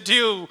thing to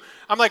do.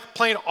 I'm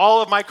playing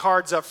all of my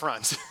cards up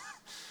front.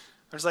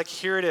 I was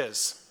here it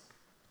is.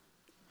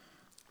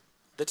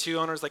 The two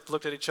owners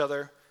looked at each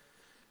other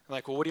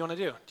and well, what do you want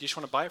to do? Do you just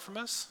want to buy it from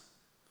us?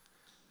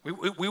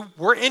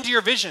 We're into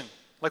your vision.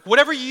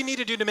 Whatever you need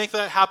to do to make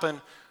that happen,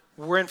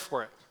 we're in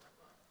for it.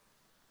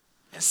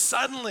 And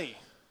suddenly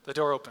the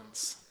door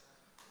opens.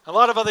 A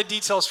lot of other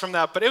details from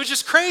that, but it was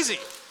just crazy.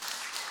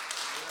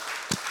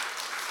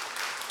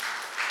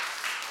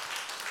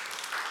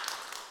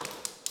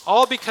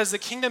 All because the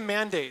kingdom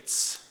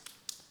mandates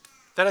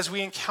that as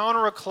we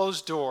encounter a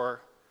closed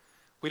door,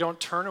 we don't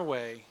turn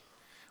away.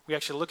 We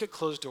actually look at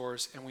closed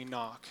doors and we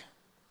knock.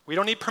 We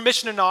don't need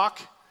permission to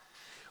knock.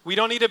 We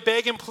don't need to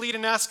beg and plead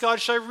and ask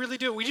God, should I really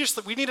do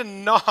it? We need to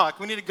knock.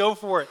 We need to go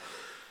for it.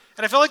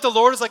 And I feel like the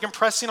Lord is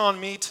impressing on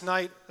me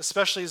tonight,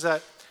 especially, is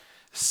that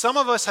some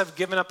of us have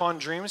given up on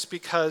dreams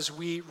because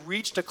we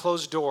reached a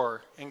closed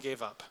door and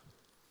gave up.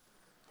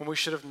 when we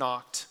should have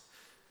knocked.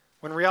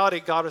 When in reality,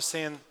 God was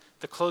saying,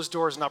 the closed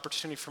door is an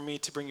opportunity for me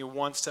to bring you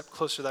one step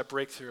closer to that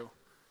breakthrough.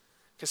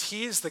 Because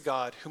he is the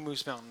God who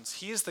moves mountains.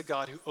 He is the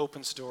God who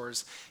opens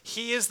doors.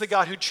 He is the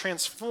God who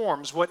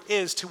transforms what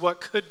is to what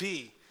could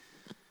be.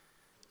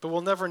 But we'll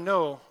never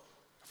know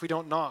if we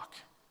don't knock.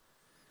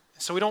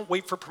 So we don't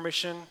wait for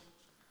permission.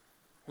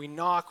 We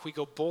knock, we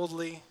go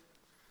boldly.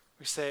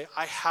 We say,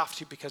 I have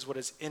to because what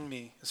is in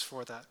me is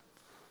for that.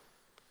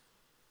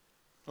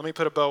 Let me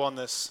put a bow on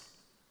this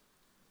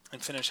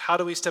and finish. How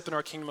do we step into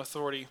our kingdom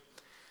authority?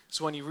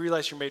 So when you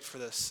realize you're made for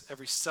this,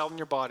 every cell in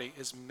your body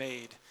is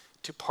made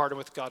to partner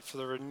with God for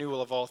the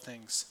renewal of all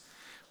things.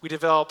 We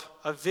develop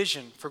a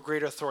vision for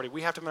greater authority.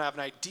 We have to have an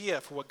idea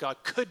for what God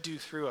could do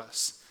through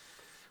us.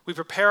 We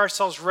prepare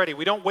ourselves ready.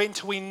 We don't wait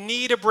until we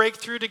need a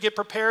breakthrough to get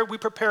prepared. We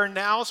prepare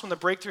now, so when the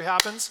breakthrough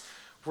happens,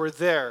 we're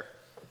there.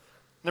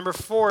 Number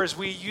 4 is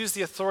we use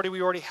the authority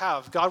we already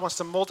have. God wants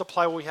to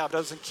multiply what we have.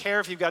 Doesn't care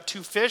if you've got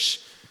 2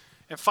 fish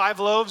and 5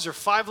 loaves or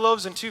 5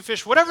 loaves and 2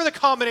 fish, whatever the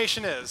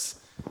combination is.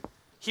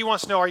 He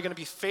wants to know, are you going to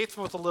be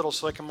faithful with a little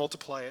so I can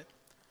multiply it?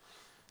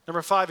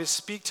 Number 5 is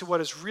speak to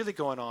what is really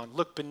going on.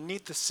 Look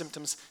beneath the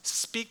symptoms.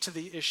 Speak to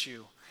the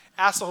issue.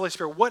 Ask the Holy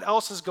Spirit, what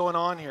else is going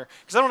on here?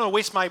 Because I don't want to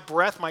waste my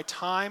breath, my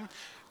time,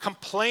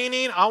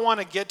 complaining. I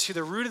want to get to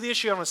the root of the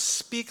issue. I want to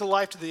speak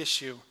life to the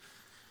issue.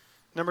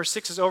 Number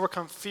 6 is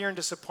overcome fear and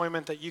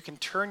disappointment, that you can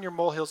turn your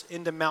molehills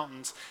into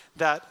mountains,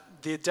 that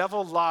the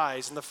devil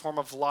lies in the form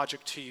of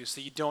logic to you so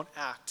you don't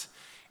act,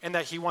 and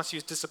that he wants to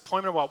use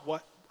disappointment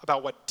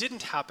about what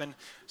didn't happen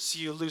so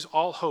you lose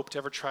all hope to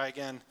ever try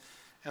again.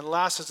 And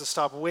last is to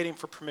stop waiting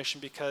for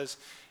permission, because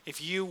if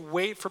you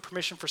wait for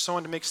permission for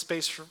someone to make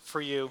space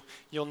for you,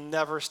 you'll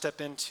never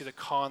step into the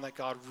calling that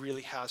God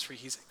really has for you.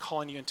 He's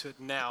calling you into it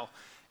now,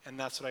 and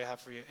that's what I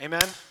have for you.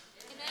 Amen?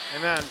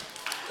 Amen. Amen.